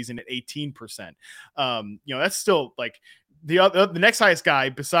 2020 season at 18%. You know, that's still like the next highest guy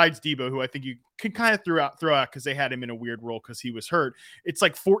besides Deebo, who I think you can kind of throw out because they had him in a weird role because he was hurt. It's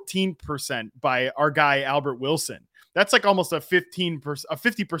like 14% by our guy Albert Wilson. That's like almost a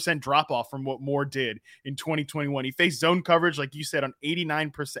 50% drop off from what Moore did in 2021. He faced zone coverage, like you said, on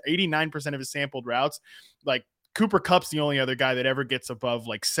 89% of his sampled routes. Like Cooper Kupp's the only other guy that ever gets above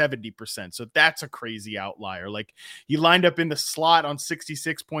like 70%. So that's a crazy outlier. Like he lined up in the slot on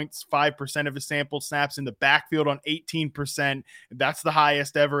 66.5% of his sampled snaps, in the backfield on 18%. That's the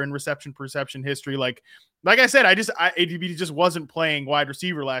highest ever in reception perception history. Like I said, he just wasn't playing wide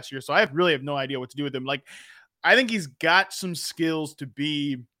receiver last year. So I really have no idea what to do with him. Like, I think he's got some skills to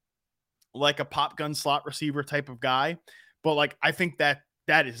be like a pop gun slot receiver type of guy, but like, I think that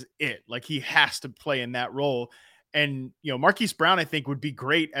is it. Like he has to play in that role. And, you know, Marquise Brown, I think, would be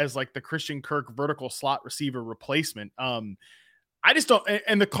great as like the Christian Kirk vertical slot receiver replacement. I just don't,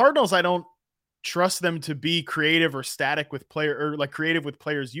 and the Cardinals, I don't trust them to be creative or static with creative with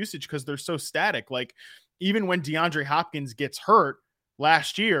players' usage, because they're so static. Like even when DeAndre Hopkins gets hurt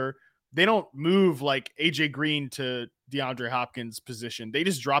last year, they don't move like AJ Green to DeAndre Hopkins' position. They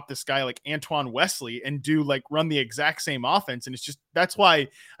just drop this guy like Antoine Wesley and run the exact same offense. And it's just, that's why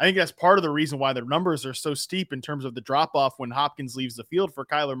I think that's part of the reason why their numbers are so steep in terms of the drop off when Hopkins leaves the field for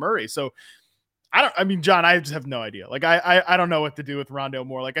Kyler Murray. So John, I just have no idea. Like, I don't know what to do with Rondale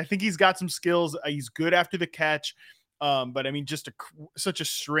Moore. Like, I think he's got some skills. He's good after the catch. But I mean, just such a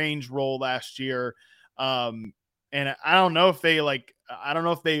strange role last year. And I don't know if I don't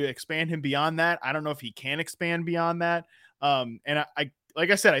know if they expand him beyond that. I don't know if he can expand beyond that. And I like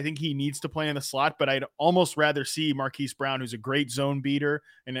I said, I think he needs to play in the slot, but I'd almost rather see Marquise Brown, who's a great zone beater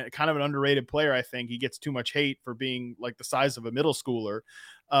and kind of an underrated player. I think he gets too much hate for being like the size of a middle schooler.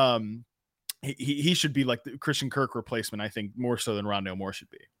 He should be like the Christian Kirk replacement, I think, more so than Rondale Moore should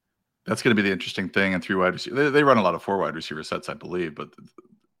be. That's going to be the interesting thing. And 3 wide receiver, they run a lot of 4 wide receiver sets, I believe, but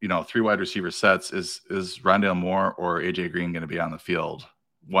 3 wide receiver sets is Rondale Moore or AJ Green going to be on the field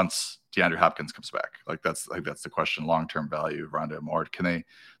once DeAndre Hopkins comes back? That's the question. Long-term value of Rondale Moore. Can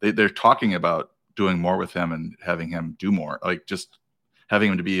they're talking about doing more with him and having him do more, like just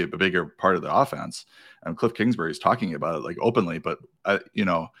having him to be a bigger part of the offense. And Cliff Kingsbury is talking about it like openly, but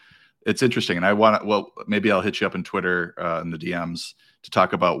it's interesting. And maybe I'll hit you up in Twitter in the DMs to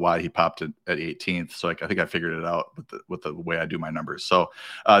talk about why he popped it at 18th. So I think I figured it out with the way I do my numbers. So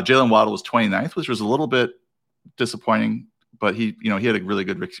Jalen Waddle was 29th, which was a little bit disappointing, but he had a really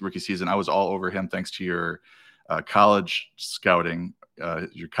good rookie season. I was all over him thanks to your college scouting,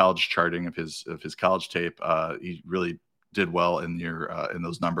 your college charting of his college tape. He really did well in in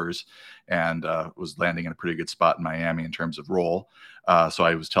those numbers, and was landing in a pretty good spot in Miami in terms of role. So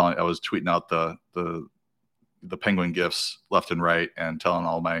I was tweeting out the Penguin gifts left and right and telling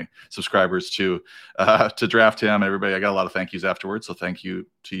all my subscribers to draft him. Everybody, I got a lot of thank yous afterwards. So thank you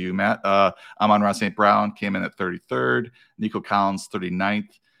to you, Matt. Amon-Ra St. Brown came in at 33rd, Nico Collins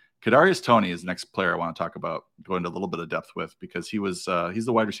 39th. Kadarius Toney is the next player I want to talk about, go into a little bit of depth with, because he's the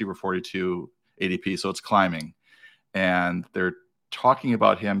wide receiver 42 ADP. So it's climbing, and they're talking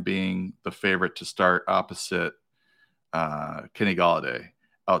about him being the favorite to start opposite Kenny Golladay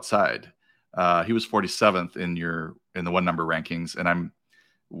outside. He was 47th in the one number rankings, and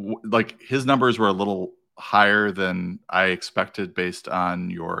his numbers were a little higher than I expected based on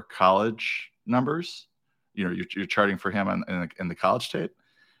your college numbers. You're charting for him in the college tape.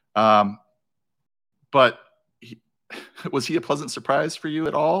 But was he a pleasant surprise for you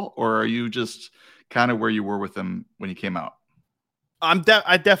at all, or are you just kind of where you were with him when he came out? I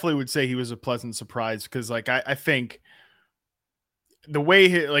definitely would say he was a pleasant surprise, because I think the way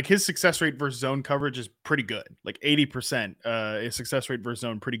his success rate versus zone coverage is pretty good, like 80%. His success rate versus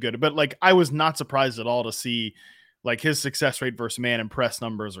zone pretty good, but I was not surprised at all to see his success rate versus man and press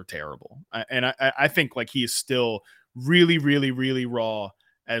numbers are terrible. I think he is still really, really, really raw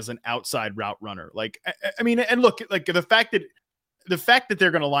as an outside route runner. I mean, and look, the fact that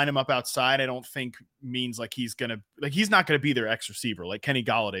they're going to line him up outside, I don't think means he's not going to be their X receiver. Like Kenny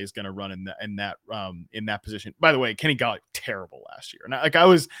Golladay is going to run in that position. By the way, Kenny Golladay terrible last year. And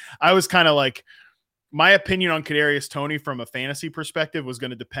I was kind of my opinion on Kadarius Toney from a fantasy perspective was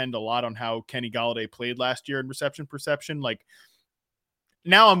going to depend a lot on how Kenny Golladay played last year in reception perception.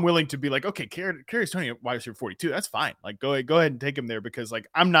 Now I'm willing to be okay, Kadarius Toney wide receiver 42. That's fine. Go ahead and take him there, because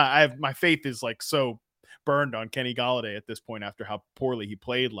my faith is so burned on Kenny Golladay at this point after how poorly he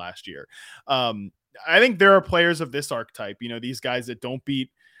played last year. I think there are players of this archetype, these guys that don't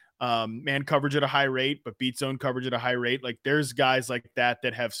beat man coverage at a high rate, but beat zone coverage at a high rate. There's guys like that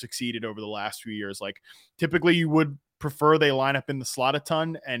have succeeded over the last few years. Typically you would prefer they line up in the slot a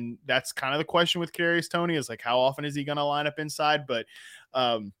ton. And that's kind of the question with Kadarius Toney is how often is he going to line up inside? But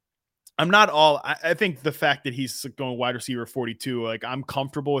I'm not all. I think the fact that he's going wide receiver 42, I'm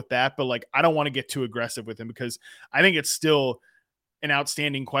comfortable with that, but I don't want to get too aggressive with him, because I think it's still an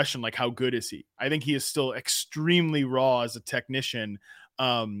outstanding question. How good is he? I think he is still extremely raw as a technician.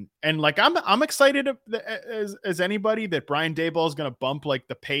 And I'm excited as anybody that Brian Daboll is going to bump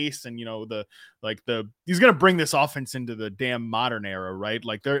the pace and he's going to bring this offense into the damn modern era, right?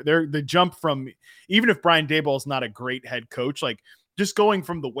 They're the jump from, even if Brian Daboll is not a great head coach, just going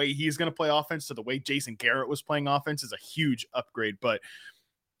from the way he's going to play offense to the way Jason Garrett was playing offense is a huge upgrade. But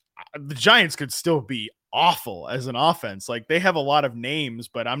the Giants could still be awful as an offense. They have a lot of names,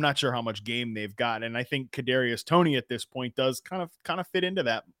 but I'm not sure how much game they've got. And I think Kadarius Toney at this point does kind of fit into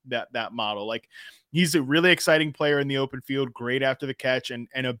that model. He's a really exciting player in the open field, great after the catch, and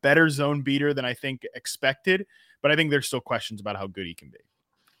a better zone beater than I think expected. But I think there's still questions about how good he can be.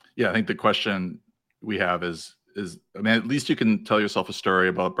 Yeah, I think the question we have is at least you can tell yourself a story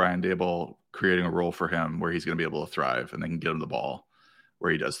about Brian Daboll creating a role for him where he's going to be able to thrive, and they can get him the ball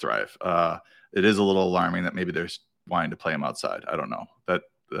where he does thrive. It is a little alarming that maybe they're wanting to play him outside. I don't know.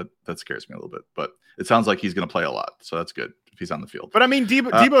 That scares me a little bit, but it sounds like he's going to play a lot, so that's good if he's on the field. But I mean,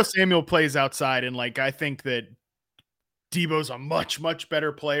 Deebo Samuel plays outside, and I think that Deebo's a much, much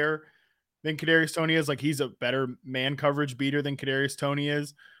better player than Kadarius Toney is. He's a better man coverage beater than Kadarius Toney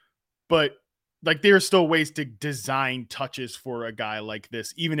is, but there's still ways to design touches for a guy like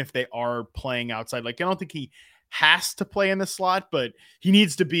this, even if they are playing outside. I don't think he has to play in the slot, but he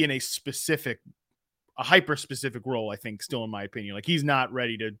needs to be in a hyper specific role, I think, still in my opinion. Like, he's not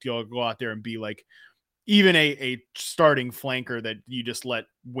ready to go out there and be like even a starting flanker that you just let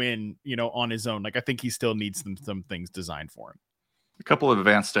win, on his own. Like, I think he still needs some things designed for him. A couple of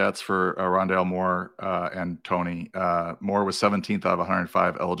advanced stats for Rondale Moore and Tony. Moore was 17th out of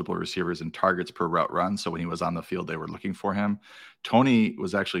 105 eligible receivers in targets per route run. So when he was on the field, they were looking for him. Tony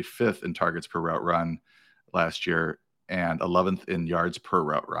was actually 5th in targets per route run last year and 11th in yards per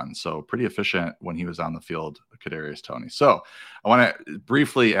route run. So pretty efficient when he was on the field, Kadarius Toney. So I want to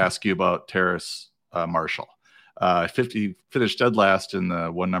briefly ask you about Terrace Marshall. 50 finished dead last in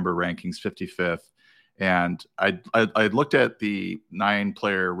the one number rankings, 55th. And I looked at the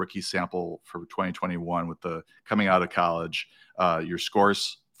 9-player rookie sample for 2021 with the coming out of college, your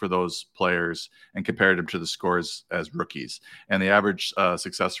scores for those players, and compared them to the scores as rookies. And the average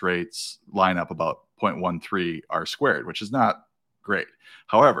success rates line up about 0.13 R squared, which is not great.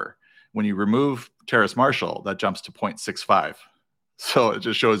 However, when you remove Terrace Marshall, that jumps to 0.65. So it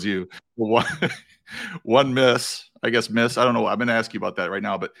just shows you one miss. I don't know. I'm going to ask you about that right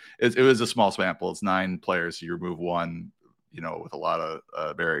now, but it was a small sample. It's 9 players. So you remove one, with a lot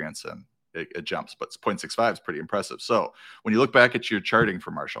of variance, and it jumps. But 0.65 is pretty impressive. So when you look back at your charting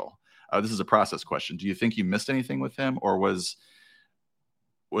for Marshall, this is a process question. Do you think you missed anything with him, or was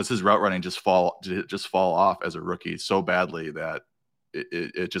his route running did it just fall off as a rookie so badly that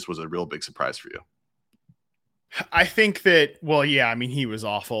it just was a real big surprise for you? I think that, he was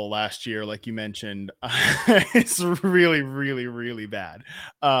awful last year, like you mentioned. It's really, really, really bad.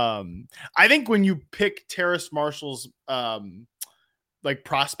 I think when you pick Terrace Marshall's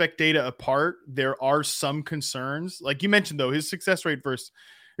prospect data apart, there are some concerns. Like you mentioned, though, his success rate versus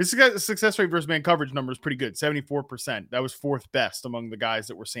man coverage number is pretty good, 74%. That was 4th best among the guys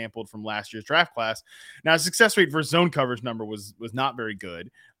that were sampled from last year's draft class. Now, his success rate versus zone coverage number was not very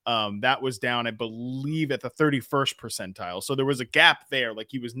good. That was down, I believe, at the 31st percentile. So there was a gap there. Like,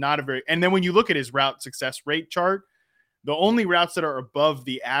 he was not and then when you look at his route success rate chart, the only routes that are above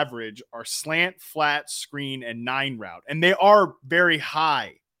the average are slant, flat, screen, and 9 route. And they are very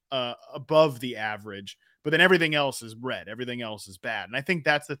high above the average, but then everything else is red. Everything else is bad. And I think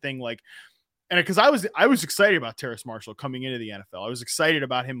that's the thing, and because I was excited about Terrace Marshall coming into the NFL. I was excited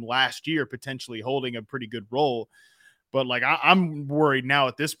about him last year, potentially holding a pretty good role. But I'm worried now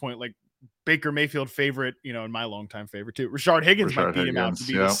at this point, Baker Mayfield favorite, and my longtime favorite too. Rashard Higgins might beat him out to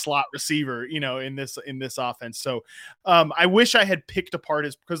be the slot receiver, in this offense. So I wish I had picked apart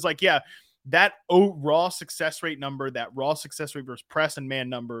because that raw success rate number, that raw success rate versus press and man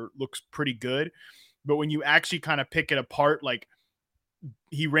number looks pretty good. But when you actually kind of pick it apart,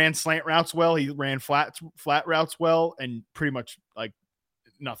 he ran slant routes well, he ran flat routes well, and pretty much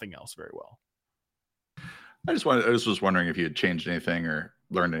nothing else very well. I just was wondering if you had changed anything or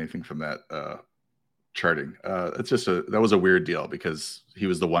learned anything from that charting. That was a weird deal because he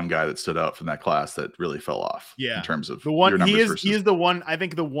was the one guy that stood out from that class that really fell off. Yeah, in terms of the one he is the one. I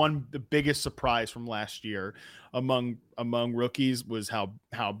think the biggest surprise from last year among rookies was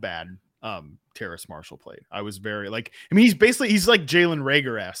how bad Terrace Marshall played. I was very he's like Jalen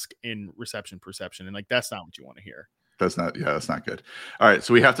Reagor-esque in reception perception, and that's not what you want to hear. That's not good. All right.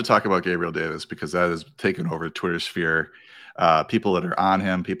 So we have to talk about Gabriel Davis because that has taken over the Twitter sphere. People that are on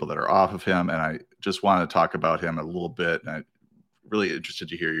him, people that are off of him. And I just want to talk about him a little bit. And I'm really interested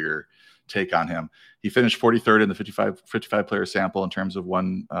to hear your take on him. He finished 43rd in the 55 player sample in terms of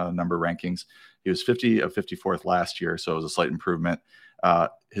one number rankings. He was 50 of 54th last year. So it was a slight improvement.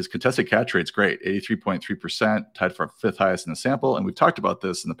 His contested catch rate's great, 83.3%, tied for 5th highest in the sample. And we've talked about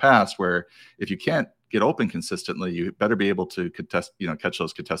this in the past where if you can't get open consistently, you better be able to catch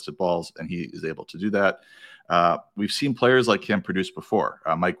those contested balls, and he is able to do that. We've seen players like him produce before: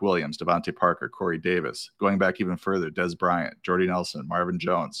 Mike Williams, Devontae Parker, Corey Davis. Going back even further, Dez Bryant, Jordy Nelson, Marvin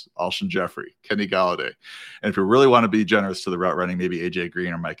Jones, Alshon Jeffrey, Kenny Galladay. And if you really want to be generous to the route running, maybe AJ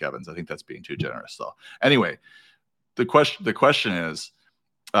Green or Mike Evans. I think that's being too generous, though. Anyway, the question is,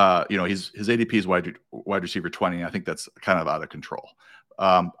 his ADP is wide receiver 20. I think that's kind of out of control.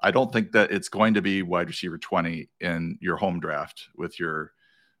 I don't think that it's going to be wide receiver 20 in your home draft with your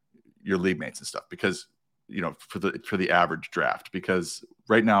league mates and stuff because, for the average draft, because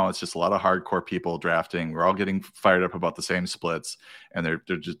right now it's just a lot of hardcore people drafting. We're all getting fired up about the same splits, and they're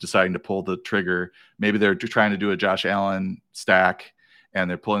just deciding to pull the trigger. Maybe they're trying to do a Josh Allen stack, and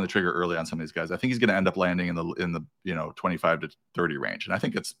they're pulling the trigger early on some of these guys. I think he's going to end up landing in the 25 to 30 range, and I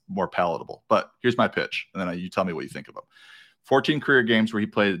think it's more palatable. But here's my pitch, and then you tell me what you think of him. 14 career games where he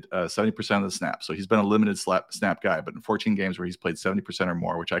played 70% of the snaps. So he's been a limited snap guy, but in 14 games where he's played 70% or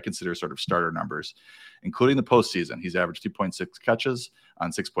more, which I consider sort of starter numbers, including the postseason, he's averaged 2.6 catches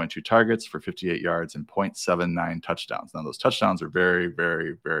on 6.2 targets for 58 yards and 0.79 touchdowns. Now, those touchdowns are very,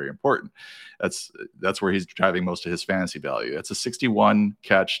 very, very important. That's where he's driving most of his fantasy value. It's a 61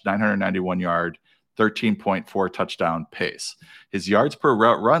 catch, 991 yard, 13.4 touchdown pace. His yards per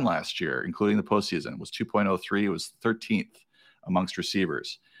route run last year, including the postseason, was 2.03. It was 13th amongst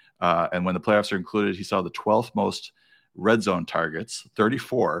receivers. And when the playoffs are included, he saw the 12th most red zone targets,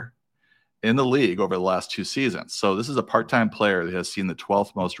 34 in the league over the last 2 seasons. So this is a part-time player that has seen the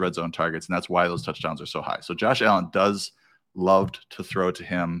 12th most red zone targets, and that's why those touchdowns are so high. So Josh Allen does loved to throw to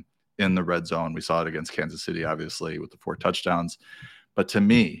him in the red zone. We saw it against Kansas City, obviously, with the 4 touchdowns. But to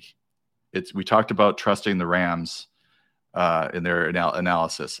me, we talked about trusting the Rams in their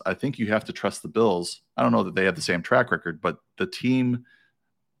analysis. I think you have to trust the Bills. I don't know that they have the same track record, but the team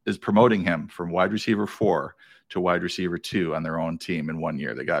is promoting him from wide receiver 4 to wide receiver 2 on their own team in 1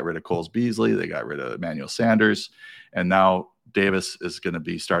 year. They got rid of Coles Beasley. They got rid of Emmanuel Sanders. And now Davis is going to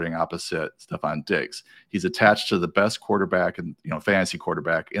be starting opposite Stephon Diggs. He's attached to the best quarterback and fantasy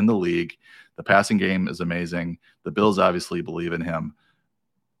quarterback in the league. The passing game is amazing. The Bills obviously believe in him.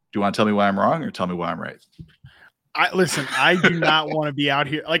 Do you want to tell me why I'm wrong or tell me why I'm right? Listen, I do not want to be out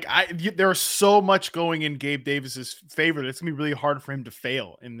here. There's so much going in Gabe Davis's favor that it's gonna be really hard for him to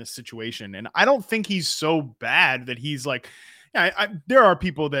fail in this situation. And I don't think he's so bad that he's like, there are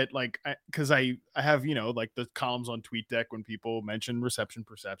people that because I have, the columns on TweetDeck when people mention reception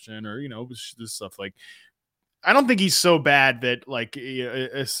perception or, this stuff I don't think he's so bad that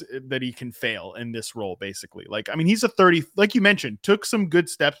that he can fail in this role, basically. He's a 30, like you mentioned, took some good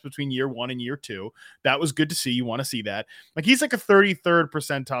steps between year 1 and year 2. That was good to see. You want to see that. He's like a 33rd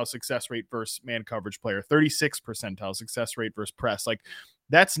percentile success rate versus man coverage player, 36th percentile success rate versus press.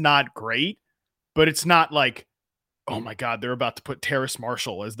 That's not great, but it's not like, oh my God, they're about to put Terrace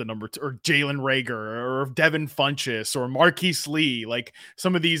Marshall as the number 2, or Jalen Reagor, or Devin Funchess, or Marquise Lee,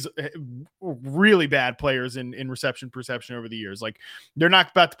 some of these really bad players in reception perception over the years. They're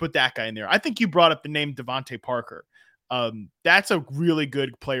not about to put that guy in there. I think you brought up the name Devontae Parker. That's a really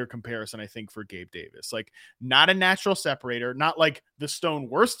good player comparison, I think, for Gabe Davis. Not a natural separator, not like the stone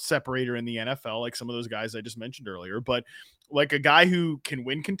worst separator in the NFL, like some of those guys I just mentioned earlier, but a guy who can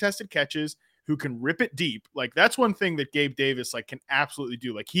win contested catches, who can rip it deep. That's one thing that Gabe Davis can absolutely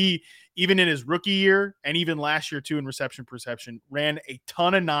do. He, even in his rookie year and even last year too, in reception perception, ran a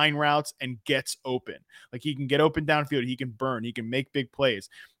ton of 9 routes and gets open. He can get open downfield. He can burn. He can make big plays.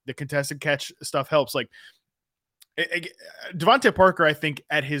 The contested catch stuff helps. Devontae Parker, I think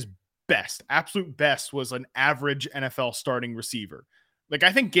at his best, absolute best, was an average NFL starting receiver.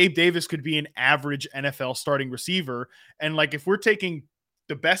 I think Gabe Davis could be an average NFL starting receiver. And if we're taking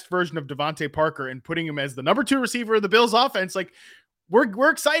the best version of Devontae Parker and putting him as the number 2 receiver of the Bills offense, we're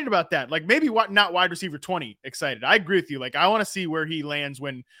excited about that. Maybe not wide receiver 20 excited. I agree with you. I want to see where he lands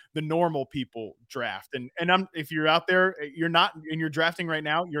when the normal people draft. And if you're out there, you're not, and you're drafting right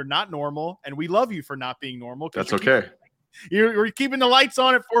now, you're not normal. And we love you for not being normal. That's okay. You're keeping the lights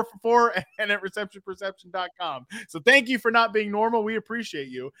on at 4for4 and at receptionperception.com. So thank you for not being normal. We appreciate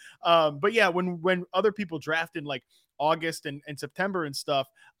you. But yeah, when other people draft in August and September and stuff,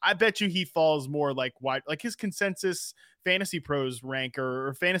 I bet you he falls more wide, his consensus Fantasy Pros rank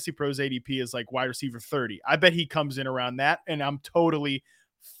or Fantasy Pros ADP is wide receiver 30. I bet he comes in around that, and I'm totally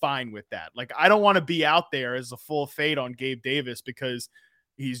fine with that. I don't want to be out there as a full fade on Gabe Davis because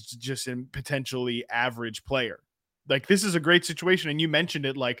he's just a potentially average player. This is a great situation, and you mentioned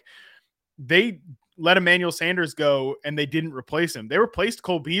it. They let Emmanuel Sanders go, and they didn't replace him. They replaced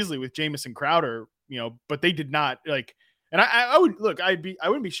Cole Beasley with Jamison Crowder, but they did not And I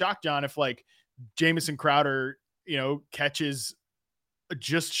wouldn't be shocked, John, if Jamison Crowder, catches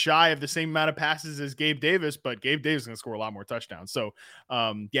just shy of the same amount of passes as Gabe Davis, but Gabe Davis is going to score a lot more touchdowns. So,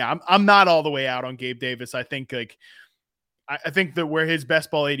 yeah, I'm not all the way out on Gabe Davis. I think I think that where his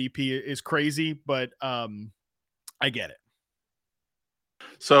best ball ADP is crazy, but I get it.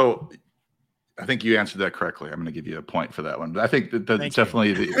 So I think you answered that correctly. I'm going to give you a point for that one. But I think that's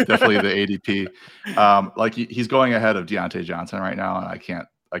definitely the ADP. He's going ahead of Deontay Johnson right now, and I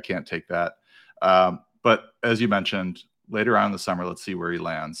can't take that. But as you mentioned, later on in the summer, let's see where he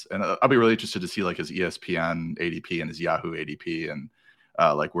lands. And I'll be really interested to see his ESPN ADP and his Yahoo ADP and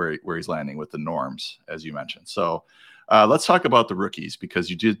where he's landing with the norms, as you mentioned. So let's talk about the rookies, because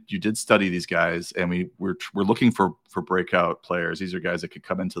you did study these guys, and we're looking for breakout players. These are guys that could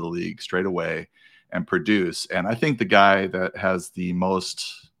come into the league straight away and produce. And I think the guy that has the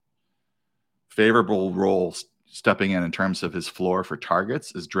most favorable role stepping in terms of his floor for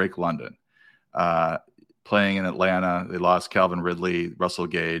targets is Drake London. Playing in Atlanta, they lost Calvin Ridley, Russell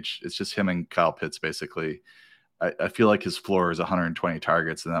Gage. It's just him and Kyle Pitts, basically. I feel like his floor is 120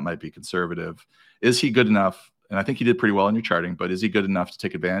 targets, and that might be conservative. Is he good enough? And I think he did pretty well in your charting, but is he good enough to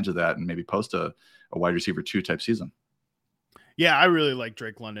take advantage of that and maybe post a wide receiver 2 type season? Yeah, I really like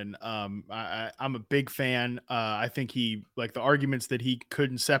Drake London. I'm a big fan. I think he, like, the arguments that he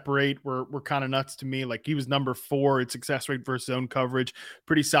couldn't separate were kind of nuts to me. Like, he was number 4 at success rate versus zone coverage,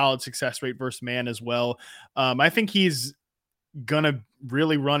 pretty solid success rate versus man as well. I think he's gonna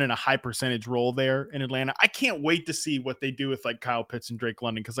really run in a high percentage role there in Atlanta. I can't wait to see what they do with like Kyle Pitts and Drake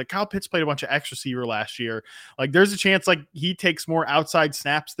London, because like Kyle Pitts played a bunch of X receiver last year. Like, there's a chance like he takes more outside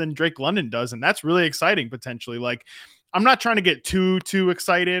snaps than Drake London does, and that's really exciting potentially. Like, I'm not trying to get too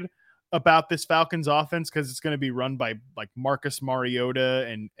excited about this Falcons offense, because it's going to be run by like Marcus Mariota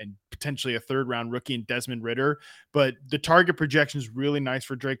and potentially a 3rd round rookie and Desmond Ridder. But the target projection is really nice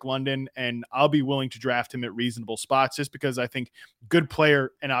for Drake London, and I'll be willing to draft him at reasonable spots just because I think good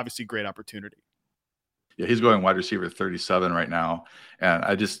player and obviously great opportunity. Yeah, he's going wide receiver 37 right now. And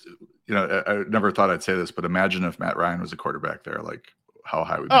I just, I never thought I'd say this, but imagine if Matt Ryan was a quarterback there, like how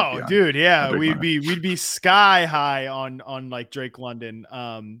high would be? Oh, dude, yeah, we'd be sky high on like Drake London.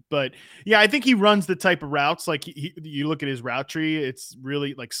 But yeah, I think he runs the type of routes. Like, you look at his route tree, it's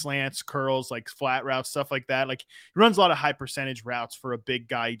really like slants, curls, like flat routes, stuff like that. Like, he runs a lot of high percentage routes for a big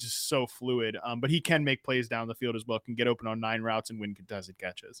guy. He's just so fluid. But he can make plays down the field as well. Can get open on 9 routes and win contested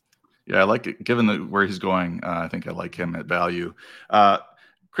catches. Yeah, I like it. Given where he's going, I think I like him at value.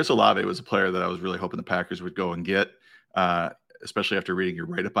 Chris Olave was a player that I was really hoping the Packers would go and get. Especially after reading your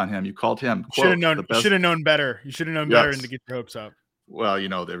write-up on him. You called him, should have known better. You should have known better and to get your hopes up. Well,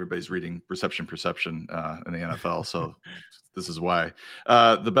 everybody's reading reception perception in the NFL, so this is why.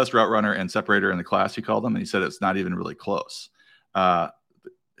 The best route runner and separator in the class, he called him, and he said it's not even really close.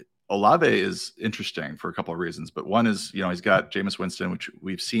 Olave is interesting for a couple of reasons, but one is, he's got Jameis Winston, which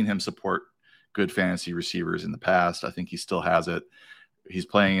we've seen him support good fantasy receivers in the past. I think he still has it. He's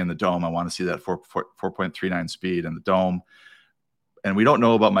playing in the dome. I want to see that 4.39 speed in the dome. And we don't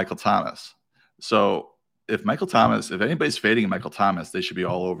know about Michael Thomas. So if anybody's fading Michael Thomas, they should be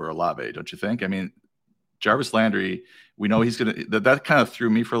all over Olave, don't you think? I mean, Jarvis Landry, we know he's going to, that kind of threw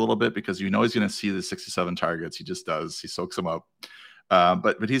me for a little bit, because he's going to see the 67 targets. He just does. He soaks them up.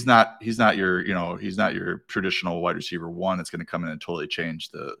 But he's not your traditional wide receiver 1 that's going to come in and totally change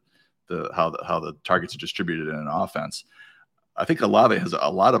how the targets are distributed in an offense. I think Olave has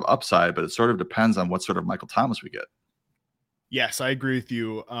a lot of upside, but it sort of depends on what sort of Michael Thomas we get. Yes, I agree with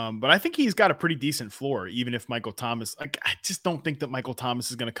you. But I think he's got a pretty decent floor, even if Michael Thomas, I just don't think that Michael Thomas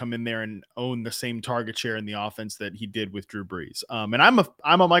is going to come in there and own the same target share in the offense that he did with Drew Brees. And I'm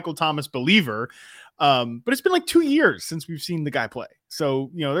a Michael Thomas believer. But it's been like 2 years since we've seen the guy play.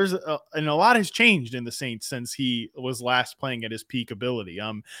 So, there's and a lot has changed in the Saints since he was last playing at his peak ability.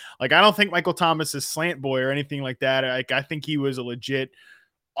 Like, I don't think Michael Thomas is slant boy or anything like that. I think he was a legit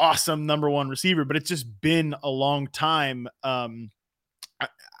awesome number 1 receiver, but it's just been a long time.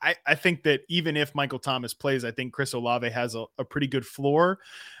 I think that even if Michael Thomas plays, I think Chris Olave has a pretty good floor,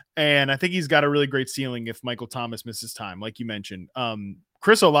 and I think he's got a really great ceiling if Michael Thomas misses time, like you mentioned.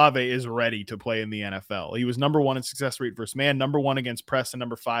 Chris Olave is ready to play in the NFL. He was number 1 in success rate versus man, number 1 against press, and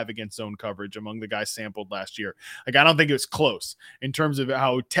number 5 against zone coverage among the guys sampled last year. Like, I don't think it was close in terms of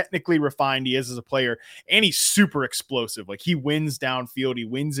how technically refined he is as a player, and he's super explosive. Like, he wins downfield, he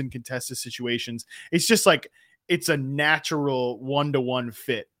wins in contested situations. It's just like, it's a natural 1-to-1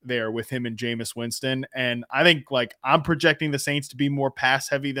 fit there with him and Jameis Winston. And I think, like, I'm projecting the Saints to be more pass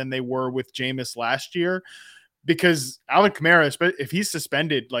heavy than they were with Jameis last year, because Alvin Kamara, if he's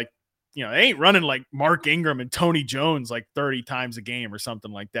suspended, like, they ain't running like Mark Ingram and Tony Jones like 30 times a game or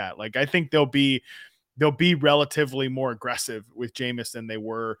something like that. Like, I think they'll be relatively more aggressive with Jameis than they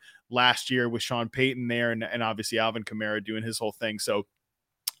were last year with Sean Payton there, and obviously Alvin Kamara doing his whole thing. So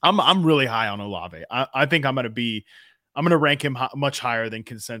I'm really high on Olave. I think I'm going to rank him much higher than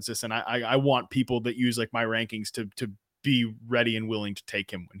consensus. And I want people that use like my rankings to be ready and willing to take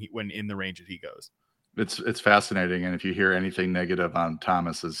him when in the range that he goes. It's fascinating. And if you hear anything negative on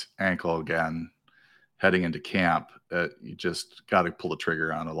Thomas's ankle again, heading into camp, you just got to pull the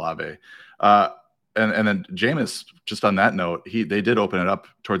trigger on Olave. And then Jameis, just on that note, they did open it up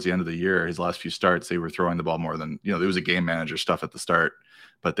towards the end of the year. His last few starts, they were throwing the ball more than, there was a game manager stuff at the start,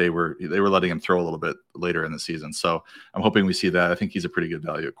 but they were letting him throw a little bit later in the season. So I'm hoping we see that. I think he's a pretty good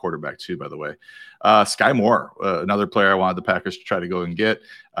value at quarterback too, by the way. Sky Moore, another player I wanted the Packers to try to go and get.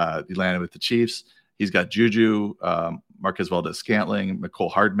 He landed with the Chiefs. He's got Juju, Marquez Valdez-Scantling,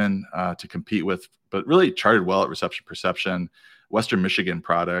 Mecole Hardman to compete with, but really charted well at reception perception. Western Michigan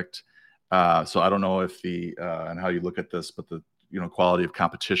product. So I don't know if and how you look at this, but the quality of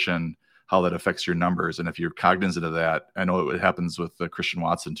competition, how that affects your numbers, and if you're cognizant of that. I know it happens with Christian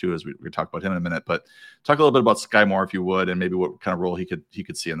Watson too, as we talk about him in a minute. But talk a little bit about Sky Moore, if you would, and maybe what kind of role he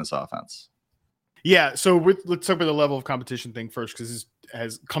could see in this offense. Yeah, so let's talk about the level of competition thing first, because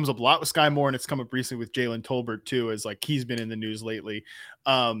this comes up a lot with Sky Moore, and it's come up recently with Jalen Tolbert too, as like he's been in the news lately.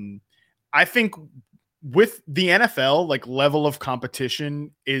 I think with the NFL, like level of competition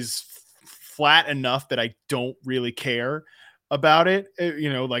is flat enough that I don't really care about it.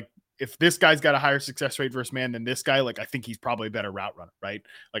 Like if this guy's got a higher success rate versus man than this guy, like I think he's probably a better route runner, right?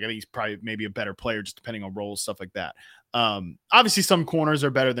 Like I think he's probably maybe a better player, just depending on roles, stuff like that. Obviously some corners are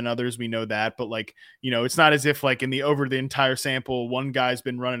better than others. We know that, but like, it's not as if like over the entire sample, one guy's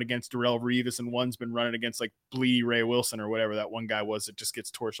been running against Darrelle Revis and one's been running against like Bleedy Ray Wilson or whatever that one guy was that just gets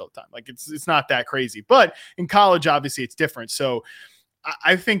torched all the time. Like it's not that crazy, but in college, obviously it's different. So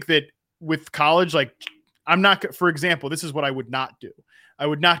I think that with college, like I'm not, for example, this is what I would not do. I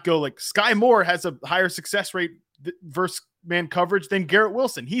would not go like Sky Moore has a higher success rate versus man coverage than Garrett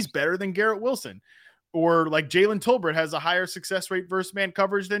Wilson. He's better than Garrett Wilson. Or like Jalen Tolbert has a higher success rate versus man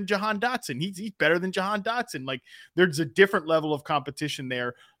coverage than Jahan Dotson. He's better than Jahan Dotson. Like there's a different level of competition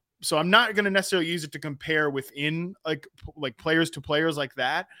there. So I'm not going to necessarily use it to compare within like players to players like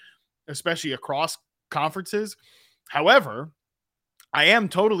that, especially across conferences. However, I am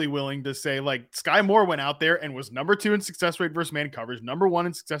totally willing to say like Sky Moore went out there and was number 2 in success rate versus man coverage, number 1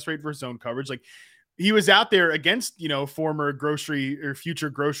 in success rate versus zone coverage. Like he was out there against, former grocery or future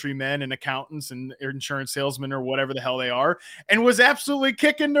grocery men and accountants and insurance salesmen or whatever the hell they are, and was absolutely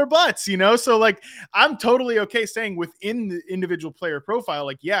kicking their butts, So like, I'm totally okay saying within the individual player profile,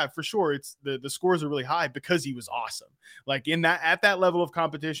 like, yeah, for sure. It's the scores are really high because he was awesome. Like at that level of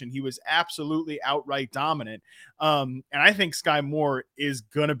competition, he was absolutely outright dominant. And I think Sky Moore is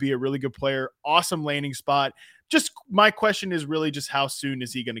going to be a really good player. Awesome landing spot. Just my question is really just how soon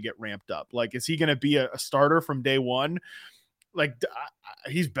is he going to get ramped up? Like, is he going to be a starter from day one? Like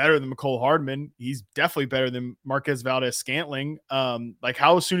he's better than Mecole Hardman. He's definitely better than Marquez Valdez-Scantling. Like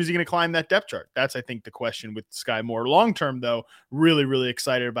how soon is he going to climb that depth chart? That's, I think, the question with Sky Moore. Long-term though, really, really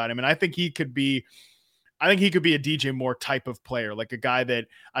excited about him. And I think he could be a DJ Moore type of player, like a guy that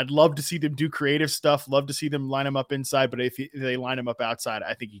I'd love to see them do creative stuff. Love to see them line him up inside, but if they line him up outside,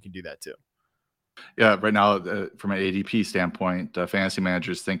 I think he can do that too. Yeah, right now, from an ADP standpoint, fantasy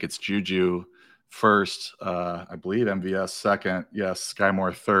managers think it's Juju first, I believe MVS second, yes, Sky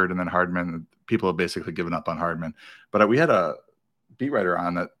Moore third, and then Hardman. People have basically given up on Hardman. But we had a beat writer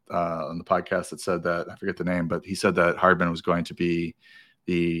on the podcast that said that, I forget the name, but he said that Hardman was going to be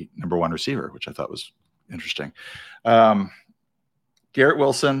the number 1 receiver, which I thought was interesting. Garrett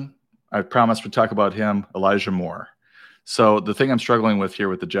Wilson, I promised we'd talk about him. Elijah Moore. So the thing I'm struggling with here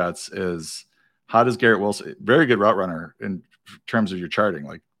with the Jets is, how does Garrett Wilson, very good route runner in terms of your charting,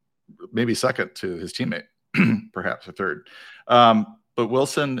 like maybe second to his teammate, perhaps a third. But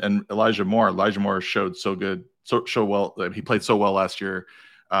Wilson and Elijah Moore showed so well. He played so well last year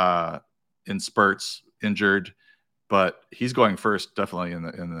in spurts, injured, but he's going first, definitely in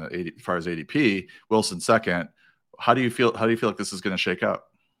the 80, as far as ADP. Wilson second. How do you feel like this is going to shake out?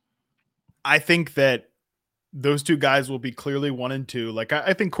 I think that those two guys will be clearly 1 and 2. Like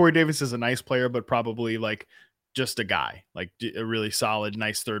I think Corey Davis is a nice player, but probably like just a guy, like a really solid,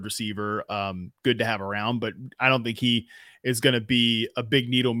 nice third receiver. Good to have around, but I don't think he is going to be a big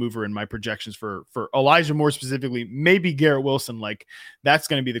needle mover in my projections for Elijah Moore specifically. Maybe Garrett Wilson. Like that's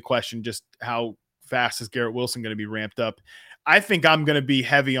going to be the question. Just how fast is Garrett Wilson going to be ramped up? I think I'm going to be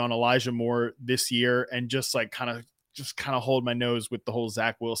heavy on Elijah Moore this year and just kind of hold my nose with the whole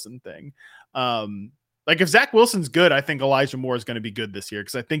Zach Wilson thing. Like if Zach Wilson's good, I think Elijah Moore is going to be good this year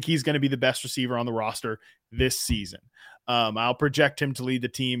because I think he's going to be the best receiver on the roster this season. I'll project him to lead the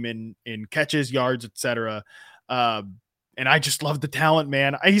team in catches, yards, etc. And I just love the talent,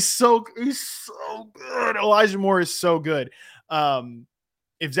 man. He's so good. Elijah Moore is so good.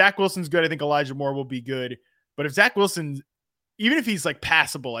 If Zach Wilson's good, I think Elijah Moore will be good. But if Zach Wilson, even if he's like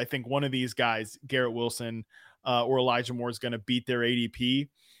passable, I think one of these guys, Garrett Wilson or Elijah Moore, is going to beat their ADP.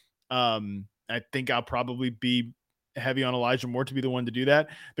 I think I'll probably be heavy on Elijah Moore to be the one to do that.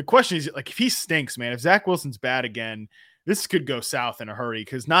 The question is, like, if he stinks, man, if Zach Wilson's bad again, this could go south in a hurry.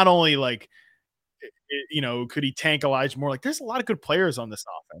 Because not only could he tank Elijah Moore? Like, there's a lot of good players on this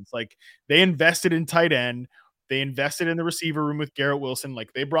offense. Like, they invested in tight end. They invested in the receiver room with Garrett Wilson.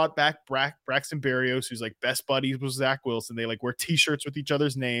 Like, they brought back Braxton Berrios, who's like best buddies with Zach Wilson. They like wear T-shirts with each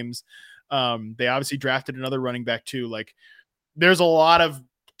other's names. They obviously drafted another running back too. Like, there's a lot of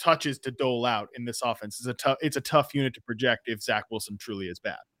touches to dole out in this offense. It's a tough unit to project if Zach Wilson truly is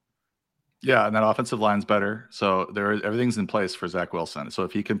bad. Yeah, and that offensive line's better. So everything's in place for Zach Wilson. So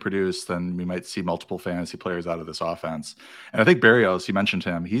if he can produce, then we might see multiple fantasy players out of this offense. And I think Berrios, you mentioned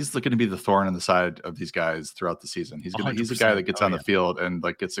him, he's going to be the thorn in the side of these guys throughout the season. He's a guy that gets on the field and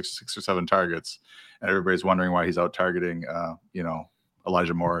like gets six or seven targets, and everybody's wondering why he's out targeting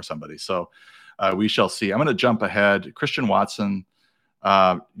Elijah Moore or somebody. So we shall see. I'm going to jump ahead. Christian Watson,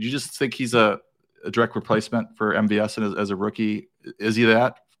 you just think he's a direct replacement for MVS as a rookie? Is he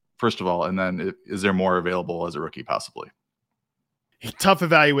that? First of all, and then is there more available as a rookie possibly? Tough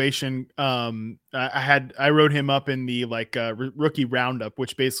evaluation. I wrote him up in the rookie roundup,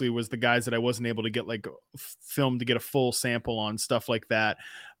 which basically was the guys that I wasn't able to get like film to get a full sample on, stuff like that.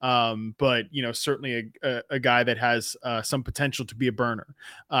 But certainly a guy that has some potential to be a burner.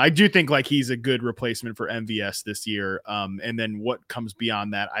 I do think like he's a good replacement for MVS this year. And then what comes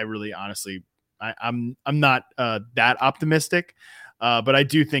beyond that, I really honestly, I'm not that optimistic. But I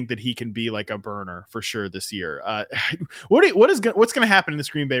do think that he can be like a burner for sure this year. What's going to happen in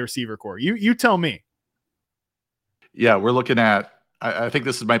this Green Bay receiver core? You tell me. Yeah, we're looking at. I think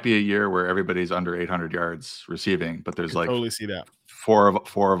this might be a year where everybody's under 800 yards receiving, but there's like totally see that four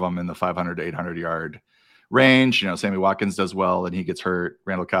of them in the 500 to 800 yard range. Sammy Watkins does well and he gets hurt.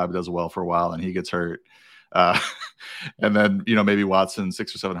 Randall Cobb does well for a while and he gets hurt. And then maybe Watson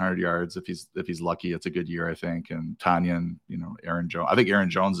 600 or 700 yards if he's lucky. It's a good year, I think. And Tanyan, Aaron Jones. I think Aaron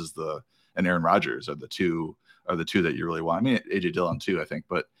Jones and Aaron Rodgers are the two that you really want. I mean, AJ Dillon too, I think.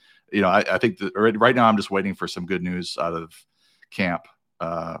 But I think that right now I'm just waiting for some good news out of camp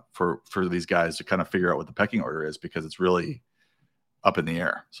for these guys to kind of figure out what the pecking order is, because it's really up in the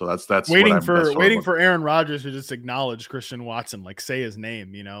air. So that's waiting for Aaron Rodgers to just acknowledge Christian Watson, like say his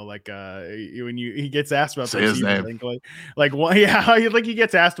name, when he gets asked about say his name, he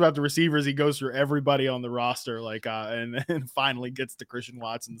gets asked about the receivers, he goes through everybody on the roster, and finally gets to Christian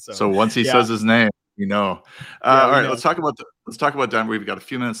Watson. So once he says his name, all right, let's talk about Denver. We've got a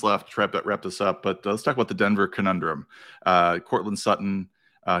few minutes left to wrap this up, but let's talk about the Denver conundrum. Courtland Sutton,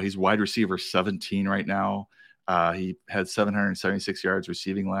 he's wide receiver 17 right now. He had 776 yards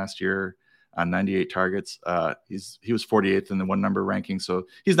receiving last year on 98 targets. He was 48th in the one number ranking. So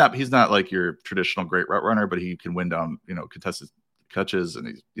he's not like your traditional great route runner, but he can win down, contested catches,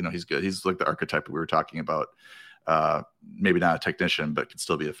 and he's good. He's like the archetype we were talking about. Maybe not a technician, but can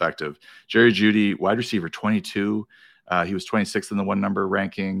still be effective. Jerry Jeudy, wide receiver 22. He was 26th in the one number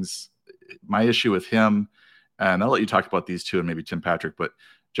rankings. My issue with him, and I'll let you talk about these two and maybe Tim Patrick, but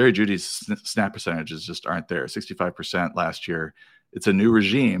Jerry Jeudy's snap percentages just aren't there. 65% last year. It's a new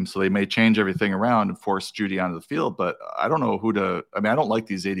regime, so they may change everything around and force Jeudy onto the field, but I don't know I don't like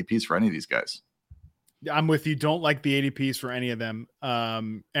these ADPs for any of these guys. I'm with you. Don't like the ADPs for any of them.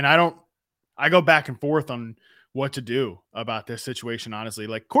 And I go back and forth on what to do about this situation, honestly.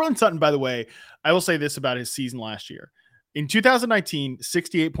 Like Courtland Sutton, by the way, I will say this about his season last year. In 2019,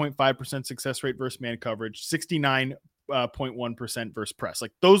 68.5% success rate versus man coverage, 69.1% versus press.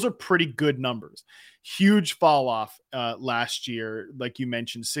 Like those are pretty good numbers. Huge fall off last year. Like you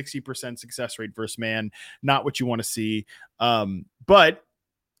mentioned, 60% success rate versus man, not what you want to see. But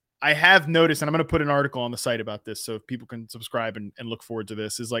I have noticed, and I'm going to put an article on the site about this so if people can subscribe and look forward to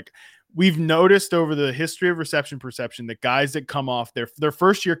this, is like we've noticed over the history of reception perception that guys that come off their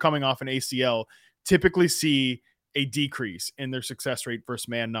first year coming off an ACL typically see a decrease in their success rate versus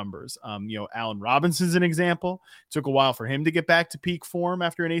man numbers. Allen Robinson's an example. It took a while for him to get back to peak form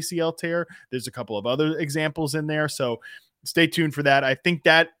after an ACL tear. There's a couple of other examples in there. So stay tuned for that. I think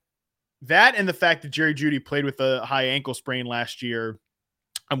that and the fact that Jerry Jeudy played with a high ankle sprain last year,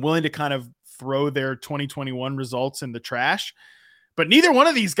 I'm willing to kind of throw their 2021 results in the trash, but neither one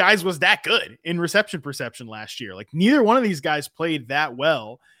of these guys was that good in reception perception last year. Like neither one of these guys played that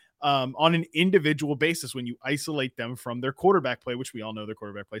well on an individual basis when you isolate them from their quarterback play, which we all know their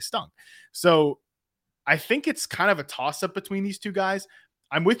quarterback play stunk. So I think it's kind of a toss up between these two guys.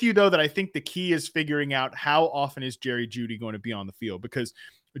 I'm with you though, that I think the key is figuring out how often is Jerry Jeudy going to be on the field, because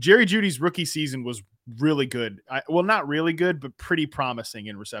Jerry Jeudy's rookie season was really good. Not really good, but pretty promising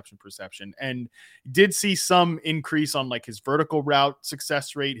in reception perception, and did see some increase on like his vertical route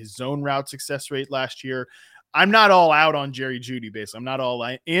success rate, his zone route success rate last year. I'm not all out on Jerry Jeudy basically. I'm not all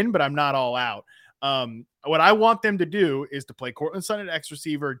in, but I'm not all out. What I want them to do is to play Courtland Sutton at X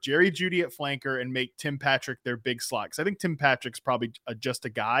receiver, Jerry Jeudy at flanker, and make Tim Patrick their big slot. Because I think Tim Patrick's probably just a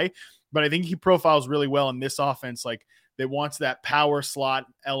guy, but I think he profiles really well in this offense. Like that wants that power slot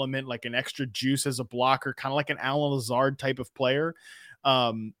element, like an extra juice as a blocker, kind of like an Alan Lazard type of player.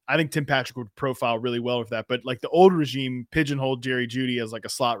 I think Tim Patrick would profile really well with that. But like the old regime pigeonholed Jerry Jeudy as like a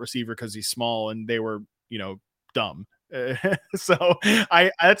slot receiver because he's small, and they were, dumb. So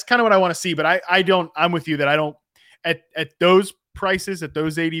that's kind of what I want to see. But I'm with you that I don't at those prices, at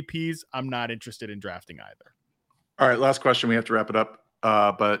those ADPs, I'm not interested in drafting either. All right, last question. We have to wrap it up.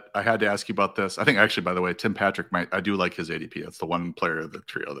 But I had to ask you about this. I think actually, by the way, Tim Patrick I do like his ADP. That's the one player of the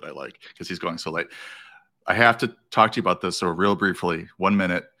trio that I like because he's going so late. I have to talk to you about this. So real briefly, 1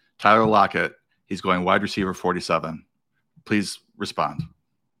 minute, Tyler Lockett, he's going wide receiver 47. Please respond.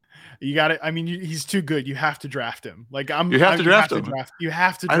 You got it. I mean, he's too good. You have to draft him. You have to draft him. You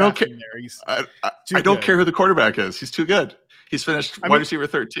have to draft him there. I don't care who the quarterback is. He's too good. He's finished wide receiver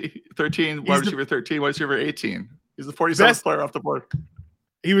 13, wide receiver 13, wide receiver 18. He's the 47th player off the board.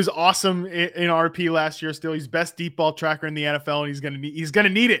 He was awesome in RP last year. Still, he's best deep ball tracker in the NFL, and he's gonna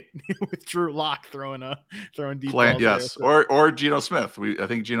need it with Drew Lock throwing deep balls. Yes, there, so. or Geno Smith. I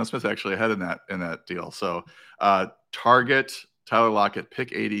think Geno Smith actually ahead in that deal. So target Tyler Lockett,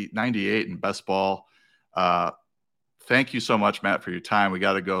 pick 98 in best ball. Thank you so much, Matt, for your time. We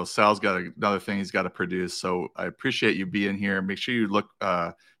got to go. Sal's got another thing he's got to produce. So I appreciate you being here. Make sure you look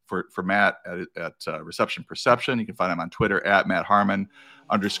for Matt at Reception Perception. You can find him on Twitter at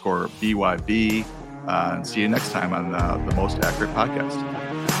 @MattHarmon_BYB. And see you next time on the Most Accurate Podcast.